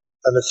developed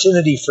an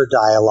affinity for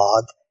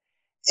dialogue,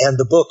 and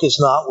the book is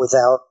not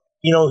without,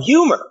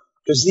 humor,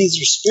 because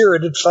these are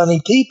spirited,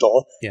 funny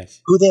people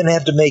who then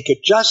had to make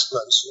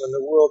adjustments when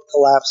the world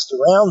collapsed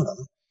around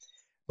them.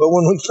 But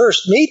when we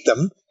first meet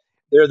them,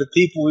 they're the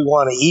people we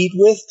want to eat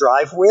with,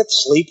 drive with,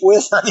 sleep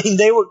with. I mean,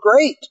 they were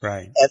great.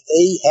 Right. And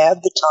they had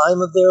the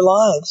time of their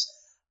lives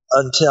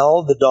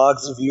until the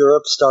dogs of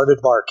Europe started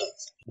barking.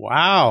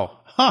 Wow.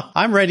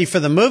 I'm ready for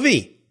the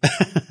movie.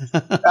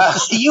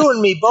 You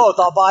and me both.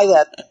 I'll buy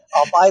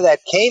that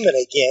Cayman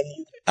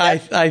again.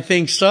 I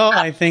think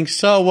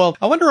so. Well,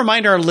 I want to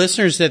remind our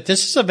listeners that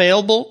this is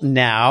available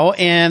now.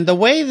 And the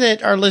way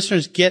that our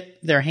listeners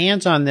get their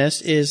hands on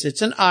this is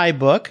it's an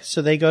iBook.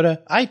 So they go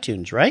to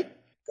iTunes, right?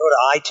 Go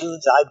to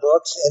iTunes,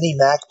 iBooks, any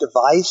Mac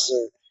device,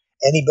 or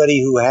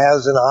anybody who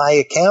has an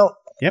account.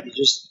 Yep. You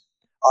just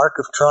Arc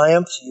of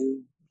Triumph,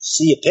 you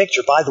see a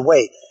picture. By the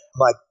way,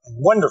 my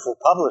wonderful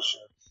publisher,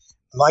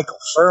 Michael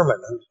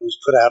Furman, who's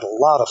put out a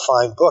lot of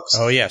fine books,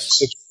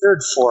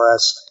 secured for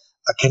us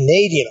a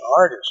Canadian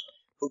artist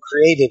who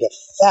created a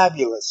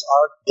fabulous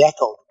Art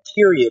Deco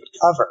period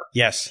cover.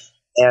 Yes.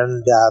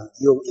 And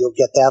you'll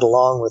get that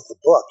along with the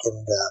book,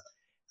 and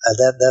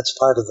that's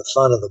part of the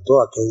fun of the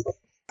book.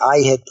 I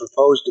had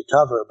proposed a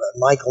cover, but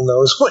Michael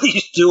knows what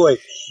he's doing.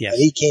 Yes.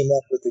 And he came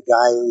up with the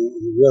guy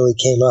who really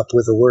came up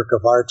with a work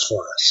of art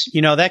for us.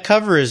 You know, that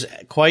cover is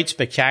quite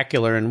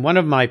spectacular. And one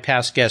of my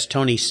past guests,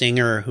 Tony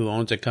Singer, who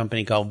owns a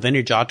company called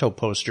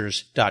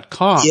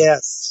VintageAutoPosters.com.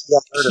 Yes.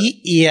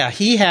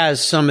 He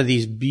has some of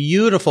these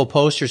beautiful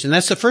posters. And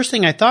that's the first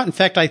thing I thought. In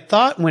fact, I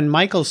thought when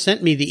Michael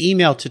sent me the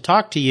email to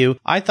talk to you,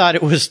 I thought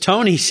it was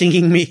Tony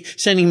sending me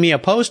a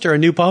poster, a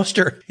new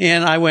poster.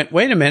 And I went,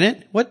 wait a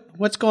minute,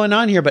 what's going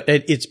on here? But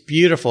it's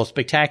beautiful,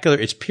 spectacular.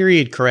 It's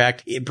period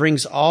correct. It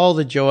brings all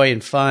the joy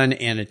and fun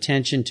and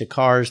attention to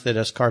cars that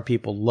us car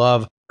people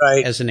love.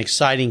 Right. As an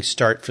exciting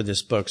start for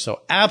this book.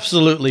 So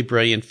absolutely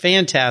brilliant,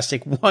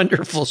 fantastic,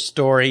 wonderful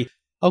story.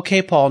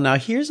 Okay, Paul, now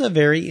here's a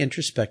very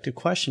introspective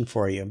question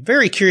for you. I'm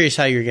very curious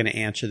how you're going to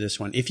answer this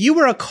one. If you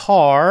were a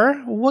car,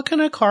 what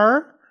kind of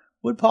car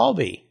would Paul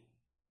be?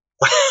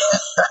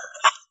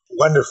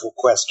 Wonderful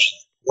question.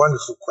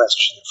 Wonderful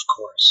question, of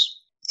course.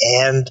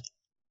 And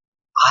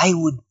I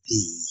would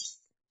be,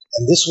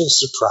 and this will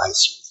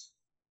surprise you.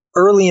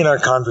 Early in our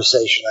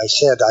conversation, I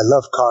said I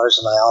love cars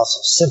and I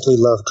also simply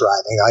love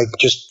driving.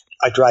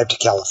 I drive to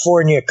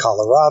California,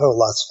 Colorado,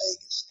 Las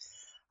Vegas.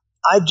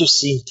 I've just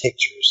seen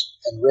pictures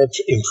and read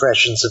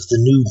impressions of the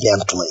new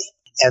Bentley.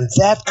 And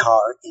that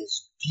car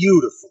is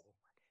beautiful,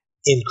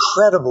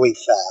 incredibly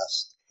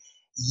fast,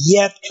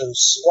 yet can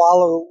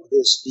swallow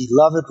this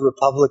beloved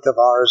republic of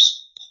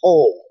ours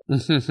whole.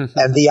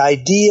 And the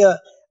idea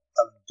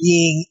of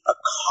being a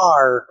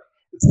car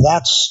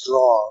that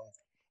strong,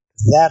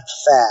 that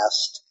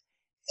fast,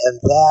 and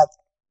that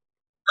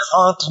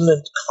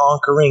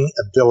continent-conquering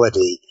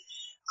ability,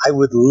 I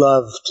would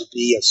love to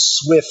be a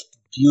swift,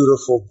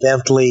 beautiful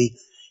Bentley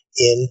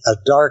in a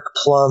dark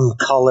plum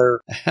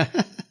color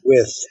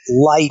with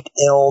light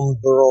elm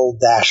burl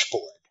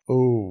dashboard.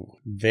 Ooh,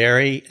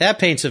 that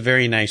paints a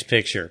very nice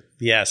picture.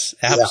 Yes,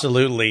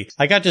 absolutely. Yeah.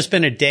 I got to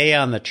spend a day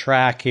on the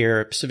track here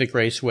at Pacific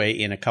Raceway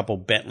in a couple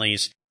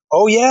Bentleys.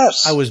 Oh,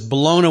 yes. I was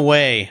blown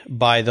away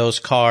by those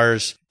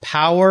cars.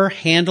 Power,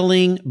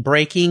 handling,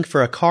 braking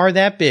for a car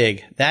that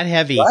big, that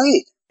heavy.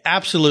 Right.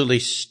 Absolutely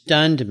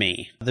stunned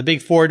me. The big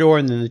 4-door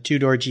and then the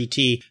 2-door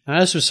GT. Now,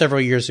 this was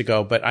several years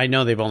ago, but I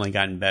know they've only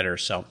gotten better,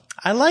 so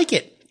I like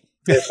it.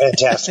 They're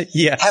fantastic.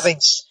 Yes. Having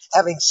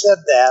said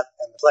that,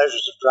 and the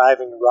pleasures of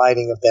driving and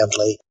riding a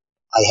Bentley,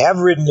 I have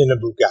ridden in a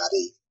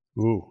Bugatti.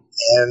 Ooh.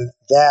 And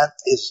that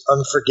is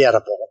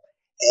unforgettable.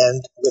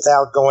 And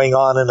without going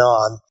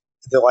on,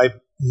 though I've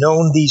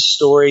known these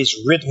stories,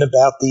 written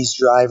about these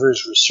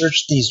drivers,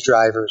 researched these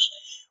drivers,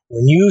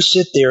 when you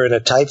sit there in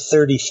a Type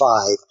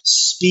 35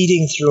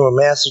 speeding through a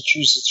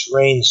Massachusetts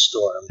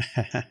rainstorm,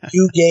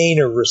 you gain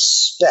a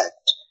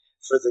respect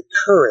for the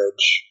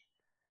courage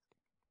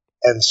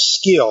and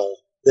skill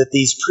that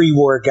these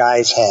pre-war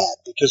guys had.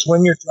 Because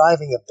when you're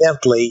driving a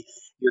Bentley,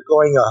 you're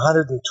going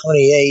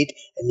 128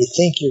 and you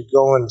think you're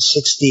going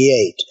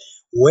 68.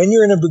 When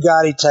you're in a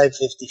Bugatti Type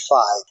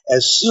 55,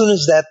 as soon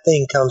as that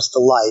thing comes to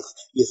life,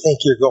 you think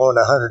you're going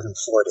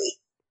 140.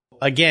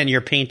 Again, you're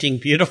painting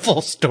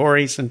beautiful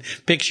stories and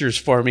pictures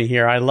for me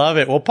here. I love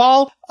it. Well,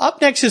 Paul, up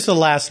next is the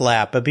last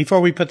lap. But before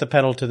we put the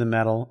pedal to the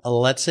metal,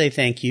 let's say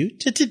thank you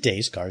to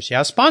today's Cars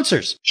Yeah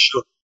sponsors.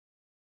 Sure.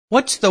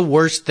 What's the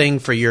worst thing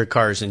for your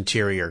car's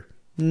interior?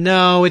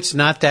 No, it's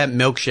not that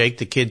milkshake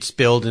the kid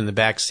spilled in the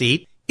back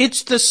seat.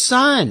 It's the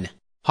sun.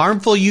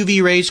 Harmful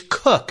UV rays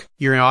cook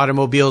your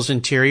automobile's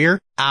interior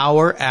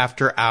hour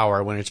after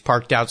hour when it's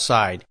parked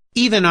outside,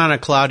 even on a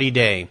cloudy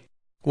day.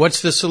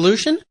 What's the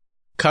solution?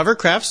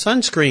 Covercraft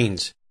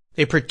sunscreens.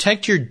 They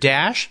protect your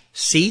dash,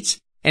 seats,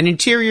 and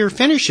interior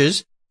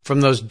finishes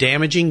from those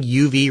damaging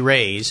UV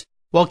rays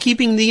while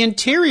keeping the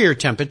interior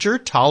temperature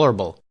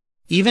tolerable,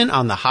 even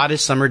on the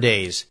hottest summer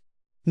days.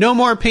 No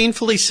more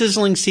painfully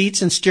sizzling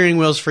seats and steering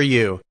wheels for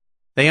you.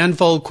 They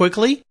unfold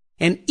quickly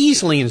and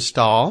easily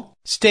install,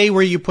 stay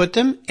where you put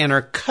them, and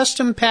are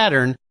custom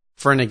patterned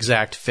for an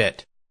exact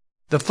fit.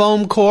 The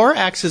foam core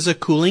acts as a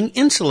cooling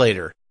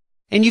insulator,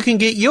 and you can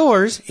get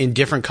yours in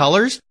different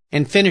colors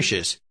and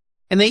finishes.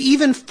 And they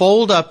even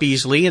fold up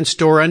easily and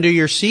store under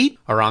your seat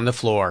or on the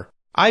floor.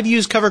 I've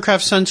used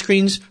Covercraft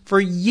sunscreens for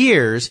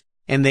years,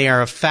 and they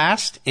are a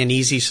fast and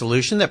easy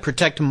solution that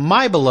protect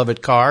my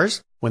beloved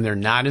cars when they're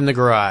not in the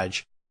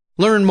garage.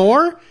 Learn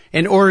more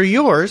and order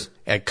yours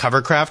at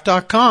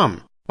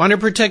Covercraft.com. Want to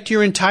protect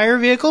your entire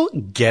vehicle?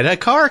 Get a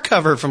car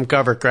cover from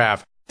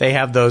Covercraft. They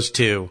have those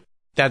too.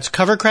 That's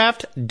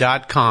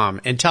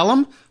Covercraft.com. And tell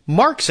them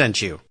Mark sent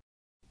you.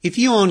 If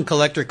you own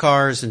collector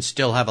cars and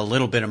still have a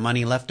little bit of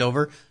money left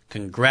over,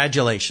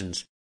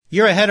 congratulations.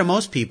 You're ahead of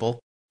most people.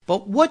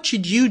 But what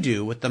should you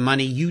do with the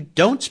money you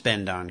don't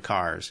spend on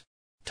cars?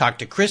 Talk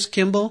to Chris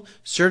Kimball,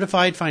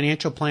 Certified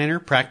Financial Planner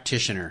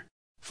Practitioner.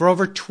 For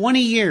over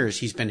 20 years,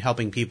 he's been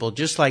helping people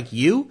just like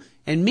you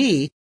and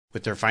me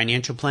with their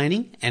financial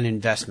planning and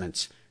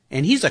investments.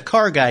 And he's a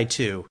car guy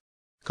too.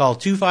 Call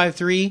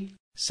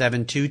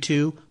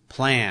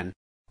 253-722-PLAN.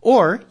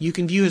 Or you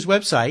can view his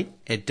website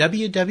at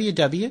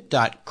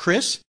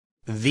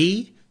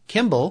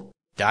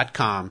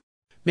www.chrisvkimball.com.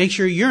 Make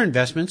sure your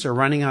investments are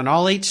running on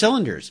all 8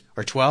 cylinders,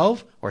 or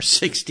 12, or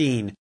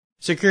 16.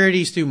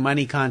 Securities through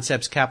Money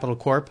Concepts Capital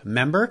Corp.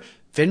 Member,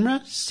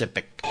 FINRA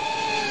SIPC.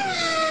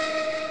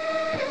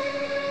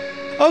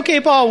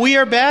 Okay, Paul, we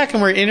are back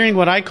and we're entering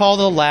what I call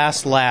the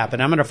last lap.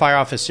 And I'm going to fire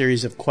off a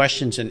series of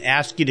questions and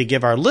ask you to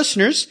give our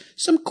listeners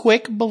some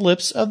quick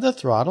blips of the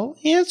throttle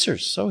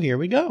answers. So here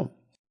we go.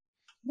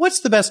 What's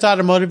the best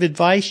automotive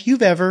advice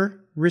you've ever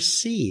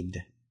received?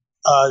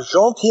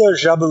 Jean-Pierre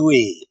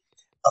Jabouille,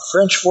 a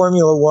French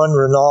Formula One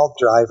Renault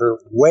driver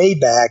way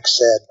back,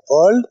 said,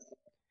 Paul,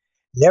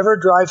 never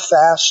drive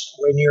fast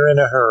when you're in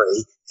a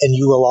hurry, and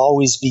you will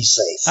always be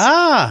safe.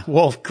 Ah,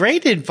 well,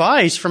 great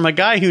advice from a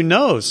guy who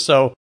knows.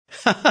 So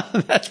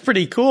that's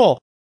pretty cool.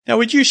 Now,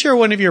 would you share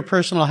one of your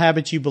personal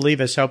habits you believe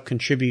has helped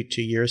contribute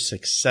to your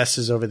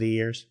successes over the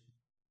years?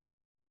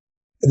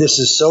 This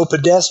is so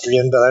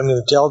pedestrian, but I'm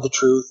going to tell the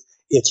truth.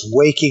 It's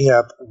waking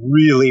up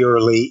really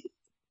early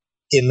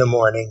in the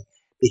morning,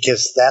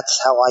 because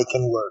that's how I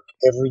can work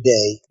every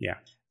day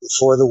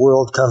before the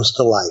world comes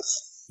to life.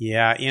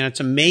 Yeah,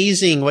 it's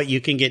amazing what you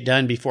can get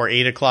done before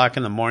 8 o'clock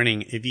in the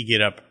morning if you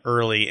get up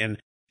early. And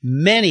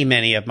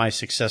many of my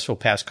successful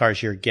past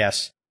Cars Your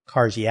guests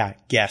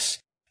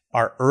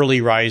are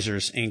early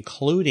risers,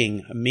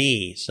 including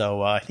me.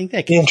 So I think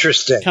that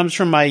comes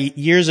from my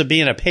years of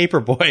being a paper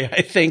boy,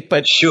 I think.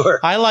 But sure,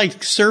 I liked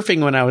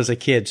surfing when I was a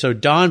kid. So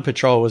dawn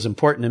patrol was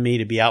important to me,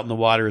 to be out in the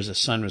water as the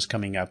sun was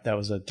coming up. That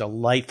was a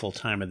delightful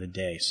time of the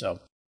day.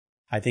 So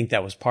I think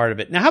that was part of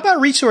it. Now, how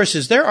about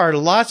resources? There are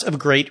lots of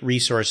great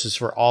resources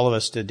for all of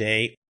us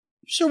today.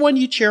 Is there one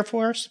you'd share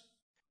for us?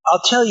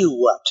 I'll tell you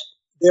what.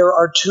 There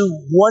are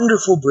 2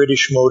 wonderful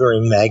British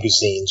motoring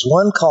magazines,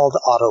 one called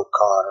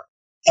Autocar,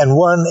 and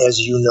one, as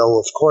you know,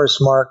 of course,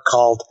 Mark,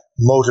 called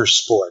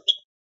Motorsport.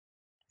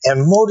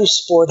 And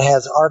Motorsport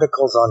has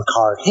articles on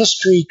car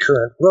history,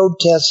 current road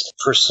tests,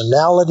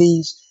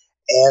 personalities,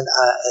 and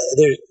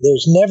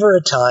there's never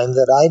a time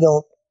that I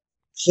don't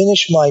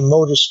finish my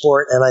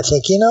Motorsport and I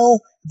think,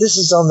 this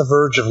is on the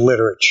verge of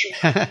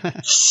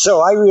literature.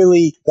 So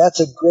that's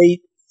a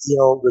great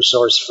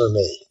resource for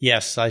me.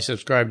 Yes, I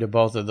subscribe to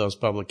both of those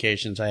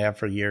publications. I have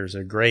for years.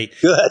 They're great.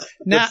 Good.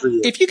 Now, Good for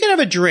you. If you could have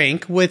a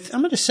drink with, I'm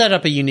going to set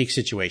up a unique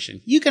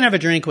situation. You can have a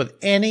drink with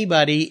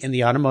anybody in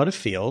the automotive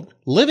field,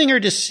 living or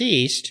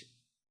deceased.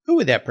 Who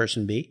would that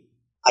person be?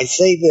 I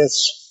say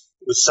this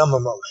with some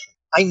emotion.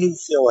 I knew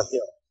Phil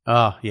Hill.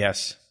 Oh,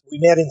 yes. We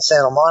met in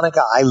Santa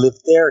Monica. I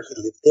lived there. He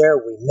lived there.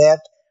 We met.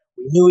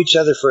 We knew each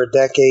other for a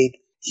decade.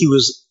 He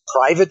was a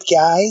private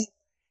guy.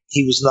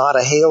 He was not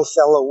a hail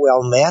fellow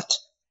well met.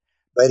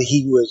 But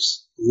he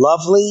was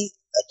lovely,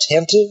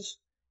 attentive,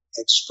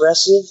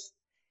 expressive,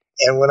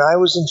 and when I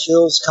was in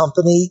Phil's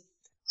company,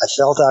 I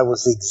felt I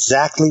was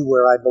exactly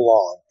where I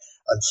belonged.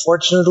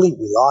 Unfortunately,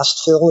 we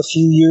lost Phil a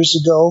few years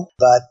ago,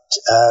 but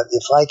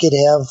if I could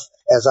have,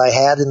 as I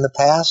had in the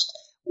past,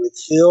 with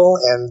Phil,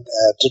 and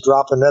to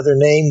drop another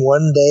name,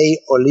 one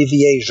day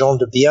Olivier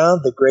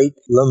Gendebien, the great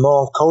Le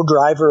Mans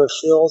co-driver of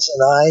Phil's,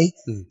 and I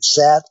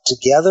sat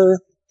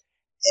together,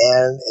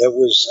 and it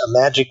was a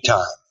magic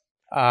time.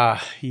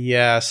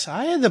 Yes.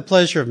 I had the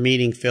pleasure of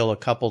meeting Phil a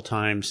couple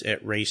times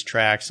at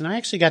racetracks, and I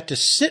actually got to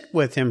sit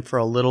with him for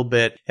a little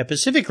bit at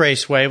Pacific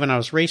Raceway when I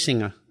was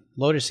racing a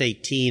Lotus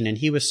 18, and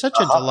he was such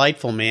a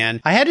delightful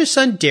man. I had his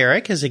son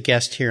Derek as a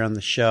guest here on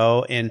the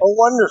show. And oh,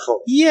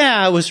 wonderful.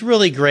 Yeah, it was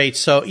really great.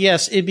 So,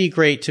 yes, it'd be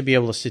great to be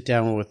able to sit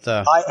down with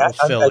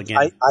Phil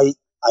again.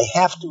 I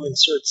have to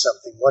insert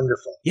something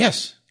wonderful.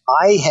 Yes.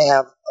 I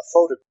have a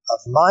photo of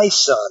my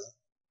son,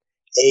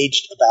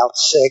 aged about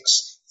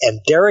 6, and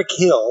Derek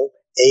Hill,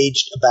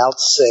 aged about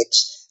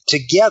 6,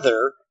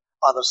 together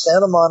on the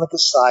Santa Monica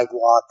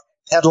sidewalk,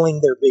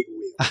 pedaling their big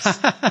wheels.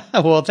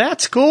 Well,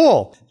 that's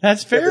cool.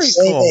 That's very cool. They're the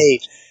same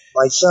age.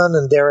 My son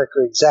and Derek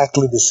are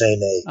exactly the same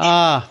age.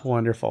 Ah,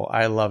 wonderful.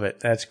 I love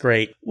it. That's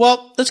great.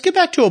 Well, let's get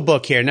back to a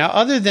book here. Now,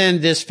 other than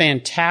this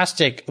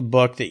fantastic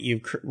book that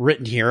you've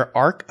written here,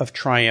 Arc of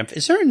Triumph,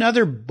 is there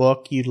another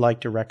book you'd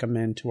like to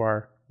recommend to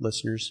our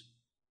listeners?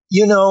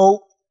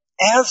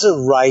 As a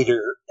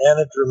writer and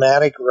a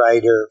dramatic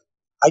writer,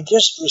 I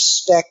just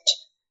respect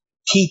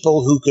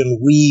people who can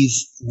weave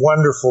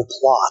wonderful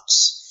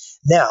plots.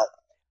 Now,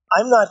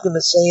 I'm not going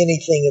to say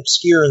anything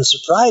obscure and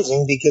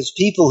surprising because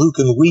people who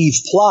can weave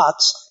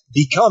plots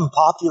become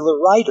popular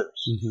writers.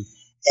 Mm-hmm.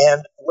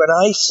 And when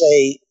I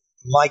say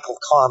Michael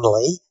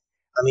Connelly,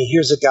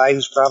 here's a guy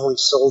who's probably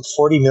sold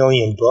 40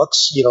 million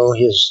books,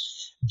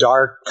 his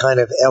dark kind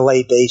of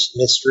LA-based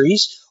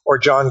mysteries, or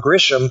John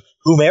Grisham,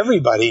 whom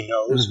everybody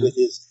knows with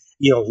his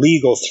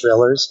legal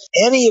thrillers.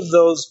 Any of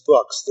those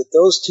books that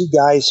those two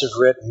guys have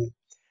written,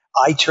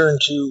 I turn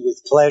to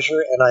with pleasure,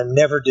 and I'm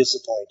never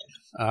disappointed.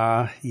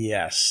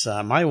 Yes.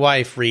 My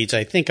wife reads,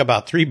 I think,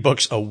 about 3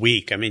 books a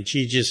week.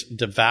 She just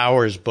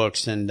devours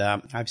books, and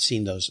I've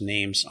seen those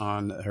names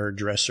on her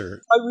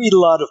dresser. I read a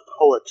lot of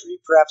poetry,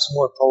 perhaps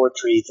more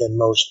poetry than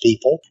most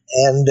people.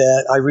 And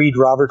I read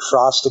Robert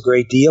Frost a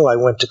great deal. I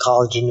went to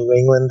college in New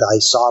England. I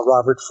saw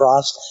Robert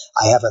Frost.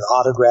 I have an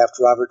autographed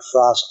Robert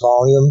Frost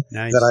volume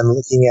that I'm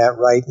looking at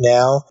right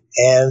now.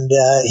 And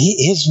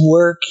his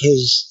work,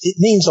 it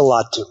means a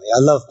lot to me. I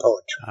love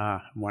poetry.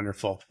 Ah,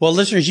 wonderful. Well,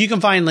 listeners, you can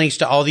find links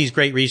to all these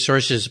great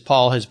resources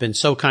Paul has been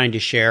so kind to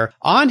share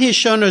on his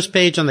show notes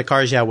page on the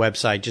Cars Yeah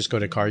website. Just go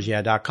to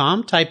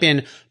carsyeah.com, type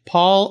in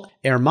Paul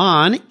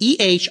Ehrman,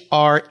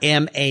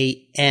 EHRMANN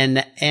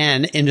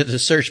into the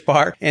search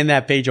bar, and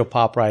that page will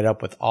pop right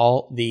up with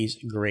all these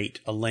great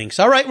links.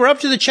 All right, we're up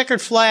to the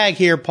checkered flag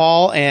here,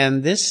 Paul,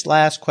 and this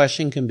last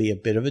question can be a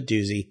bit of a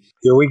doozy.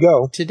 Here we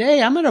go.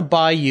 Today, I'm going to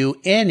buy you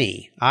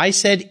any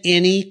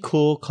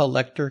cool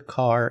collector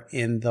car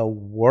in the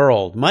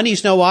world.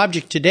 Money's no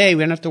object today.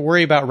 We don't have to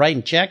worry about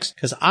writing checks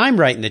because I'm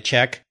writing the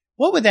check.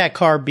 What would that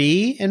car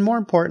be? And more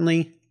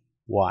importantly,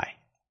 why?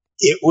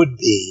 It would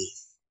be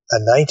a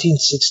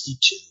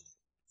 1962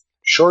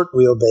 short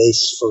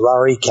wheelbase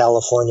Ferrari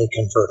California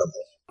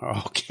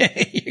convertible.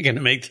 Okay, you're going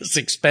to make this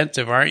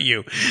expensive, aren't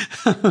you?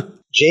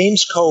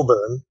 James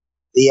Coburn,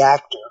 the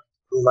actor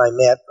whom I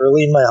met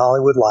early in my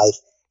Hollywood life,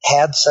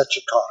 had such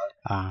a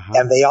car.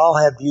 And they all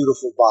had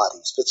beautiful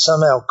bodies, but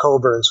somehow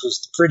Coburn's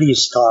was the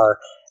prettiest car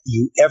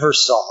you ever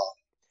saw.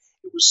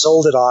 It was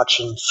sold at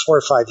auction 4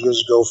 or 5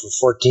 years ago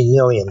for $14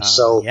 million.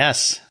 So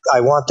yes,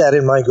 I want that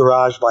in my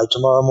garage by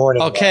tomorrow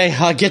morning. Okay,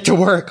 I'll get to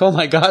work. Oh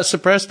my God,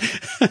 suppressed.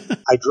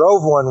 I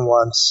drove one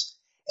once,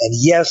 and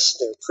yes,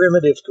 they're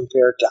primitive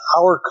compared to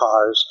our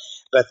cars,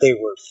 but they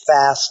were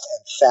fast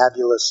and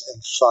fabulous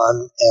and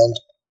fun and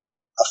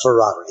a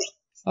Ferrari.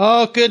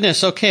 Oh,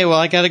 goodness. Okay, well,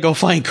 I got to go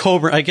find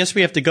Coburn. I guess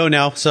we have to go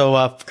now.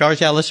 So,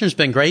 Cars Yeah listeners,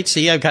 been great.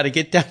 See, I've got to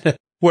get down to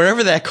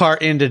wherever that car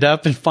ended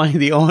up and find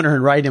the owner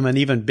and write him an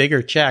even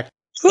bigger check.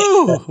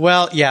 Whew.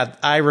 Well, yeah,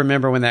 I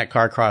remember when that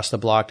car crossed the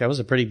block. That was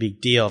a pretty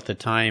big deal at the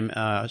time.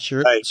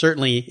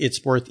 Certainly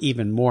it's worth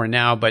even more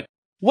now, but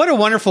what a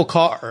wonderful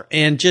car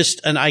and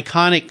just an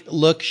iconic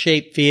look,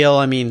 shape, feel.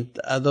 I mean,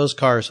 those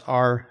cars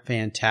are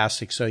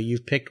fantastic. So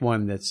you've picked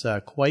one that's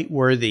quite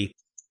worthy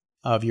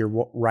of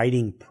your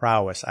writing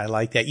prowess. I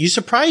like that. You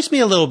surprised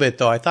me a little bit,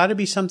 though. I thought it'd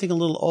be something a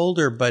little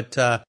older, but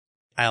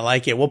I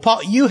like it. Well,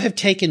 Paul, you have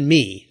taken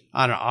me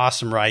on an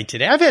awesome ride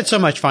today. I've had so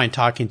much fun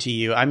talking to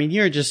you. I mean,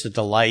 you're just a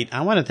delight. I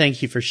want to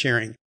thank you for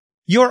sharing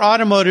your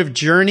automotive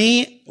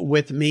journey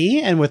with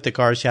me and with the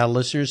Cars Yeah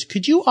listeners.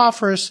 Could you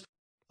offer us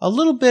a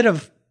little bit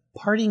of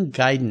parting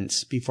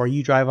guidance before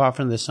you drive off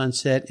into the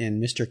sunset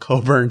in Mr.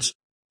 Coburn's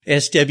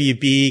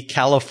SWB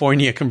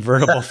California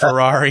convertible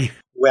Ferrari?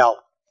 Well,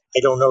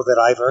 I don't know that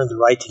I've earned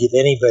the right to give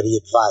anybody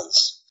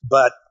advice,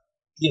 but,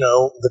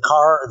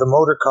 the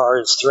motor car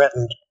is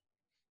threatened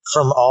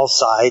from all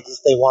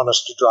sides. They want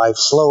us to drive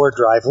slower,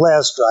 drive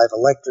less, drive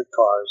electric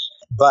cars,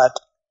 but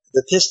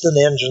the piston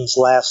engine's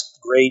last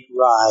great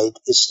ride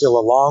is still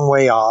a long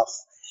way off.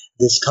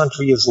 This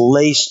country is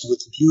laced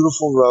with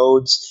beautiful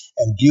roads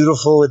and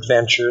beautiful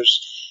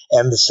adventures,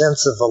 and the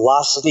sense of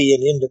velocity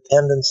and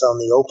independence on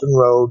the open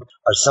road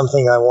are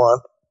something I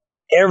want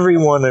every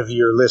one of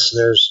your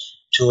listeners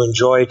to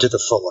enjoy to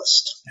the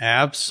fullest.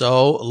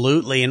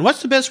 Absolutely. And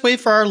what's the best way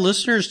for our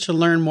listeners to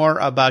learn more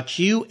about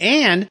you?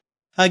 And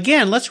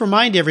again, let's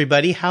remind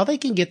everybody how they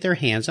can get their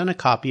hands on a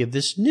copy of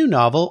this new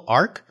novel,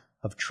 Arc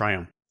of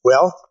Triumph.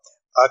 Well,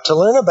 to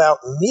learn about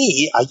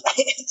me,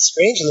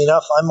 strangely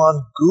enough, I'm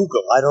on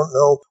Google. I don't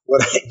know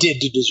what I did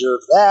to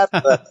deserve that,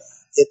 but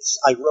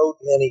I wrote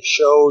many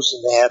shows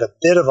and they had a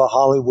bit of a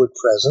Hollywood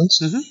presence.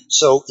 Mm-hmm.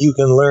 So you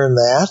can learn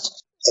that.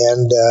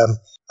 And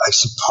I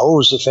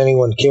suppose if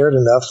anyone cared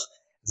enough,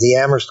 the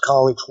Amherst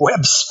College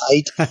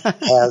website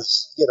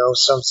has,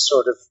 some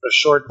sort of a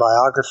short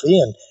biography,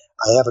 and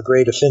I have a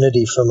great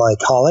affinity for my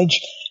college,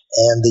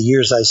 and the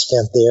years I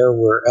spent there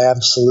were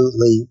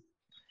absolutely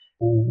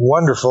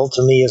wonderful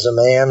to me as a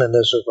man and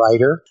as a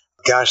writer.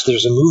 Gosh,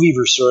 there's a movie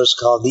resource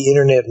called the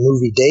Internet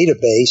Movie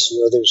Database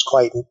where there's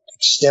quite an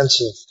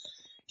extensive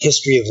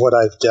history of what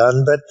I've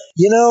done. But,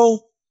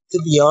 to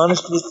be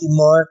honest with you,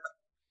 Mark,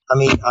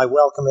 I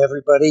welcome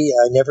everybody.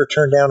 I never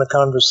turn down a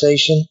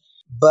conversation,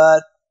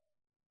 but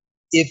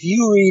if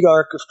you read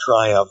Arc of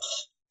Triumph,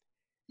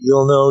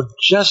 you'll know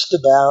just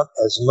about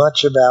as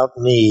much about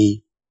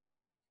me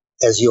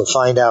as you'll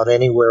find out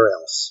anywhere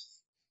else.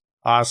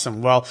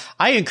 Awesome. Well,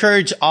 I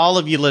encourage all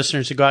of you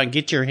listeners to go out and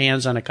get your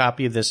hands on a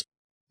copy of this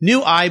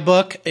new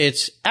iBook.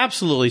 It's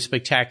absolutely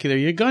spectacular.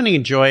 You're going to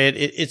enjoy it.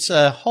 It's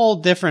a whole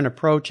different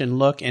approach and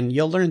look, and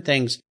you'll learn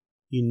things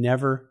you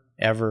never,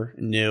 ever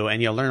knew, and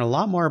you'll learn a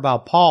lot more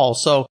about Paul.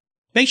 So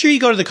make sure you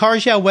go to the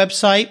Cars Yeah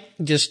website.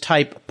 Just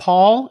type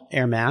Paul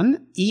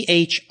Ehrman,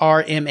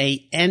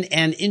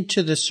 EHRMANN,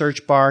 into the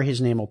search bar.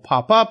 His name will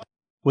pop up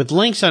with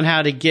links on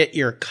how to get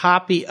your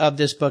copy of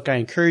this book. I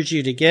encourage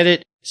you to get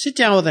it. Sit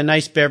down with a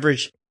nice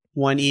beverage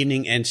one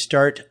evening and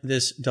start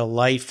this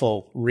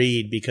delightful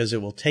read because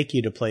it will take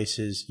you to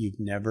places you've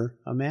never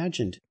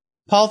imagined.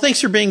 Paul,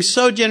 thanks for being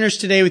so generous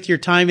today with your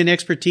time and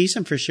expertise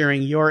and for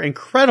sharing your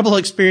incredible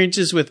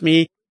experiences with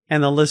me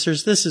and the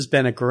listeners. This has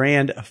been a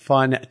grand,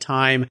 fun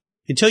time.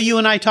 Until you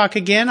and I talk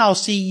again, I'll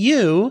see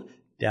you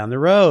down the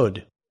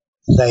road.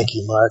 Thank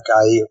you, Mark.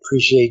 I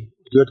appreciate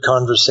good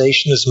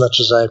conversation as much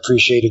as I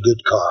appreciate a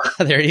good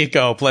car. There you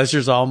go.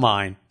 Pleasure's all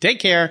mine.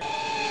 Take care.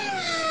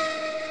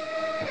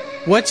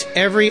 What's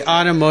every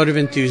automotive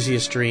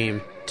enthusiast's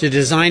dream? To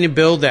design and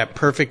build that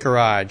perfect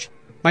garage.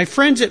 My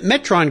friends at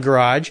Metron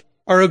Garage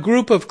are a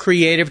group of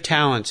creative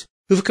talents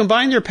who've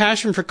combined their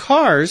passion for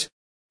cars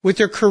with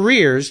their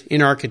careers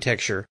in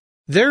architecture.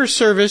 Their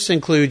service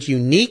includes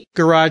unique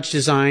garage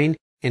design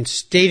and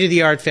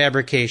state-of-the-art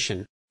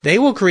fabrication. They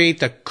will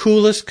create the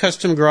coolest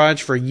custom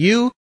garage for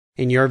you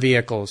and your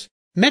vehicles.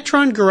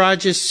 Metron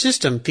Garage's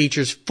system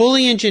features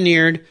fully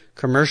engineered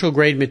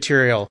commercial-grade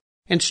material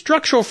and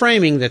structural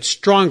framing that's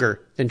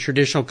stronger than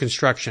traditional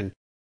construction.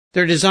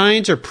 Their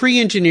designs are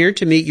pre-engineered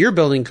to meet your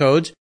building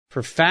codes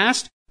for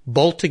fast,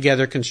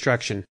 bolt-together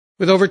construction.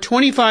 With over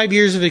 25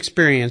 years of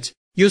experience,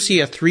 you'll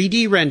see a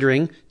 3D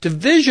rendering to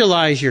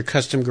visualize your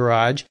custom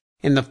garage,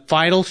 and the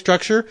final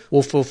structure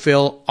will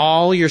fulfill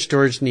all your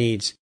storage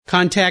needs.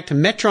 Contact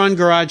Metron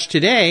Garage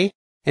today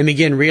and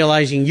begin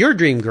realizing your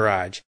dream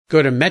garage.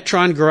 Go to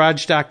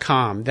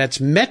metrongarage.com. That's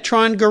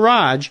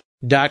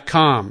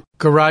metrongarage.com.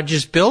 Garage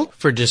is built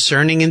for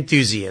discerning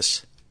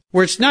enthusiasts,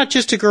 where it's not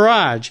just a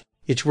garage,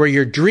 it's where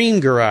your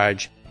dream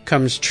garage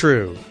comes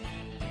true.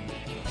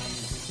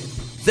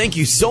 Thank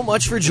you so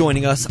much for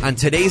joining us on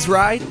today's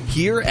ride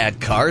here at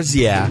Cars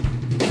Yeah.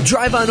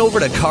 Drive on over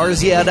to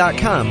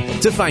carsyeah.com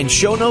to find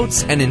show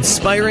notes and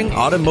inspiring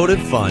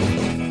automotive fun.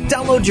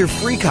 Download your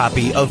free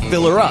copy of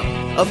Filler Up,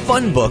 a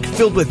fun book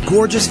filled with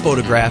gorgeous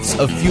photographs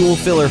of fuel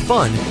filler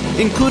fun,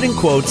 including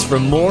quotes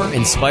from more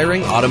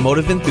inspiring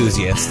automotive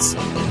enthusiasts.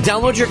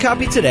 Download your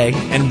copy today,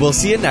 and we'll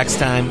see you next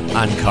time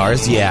on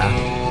Cars Yeah.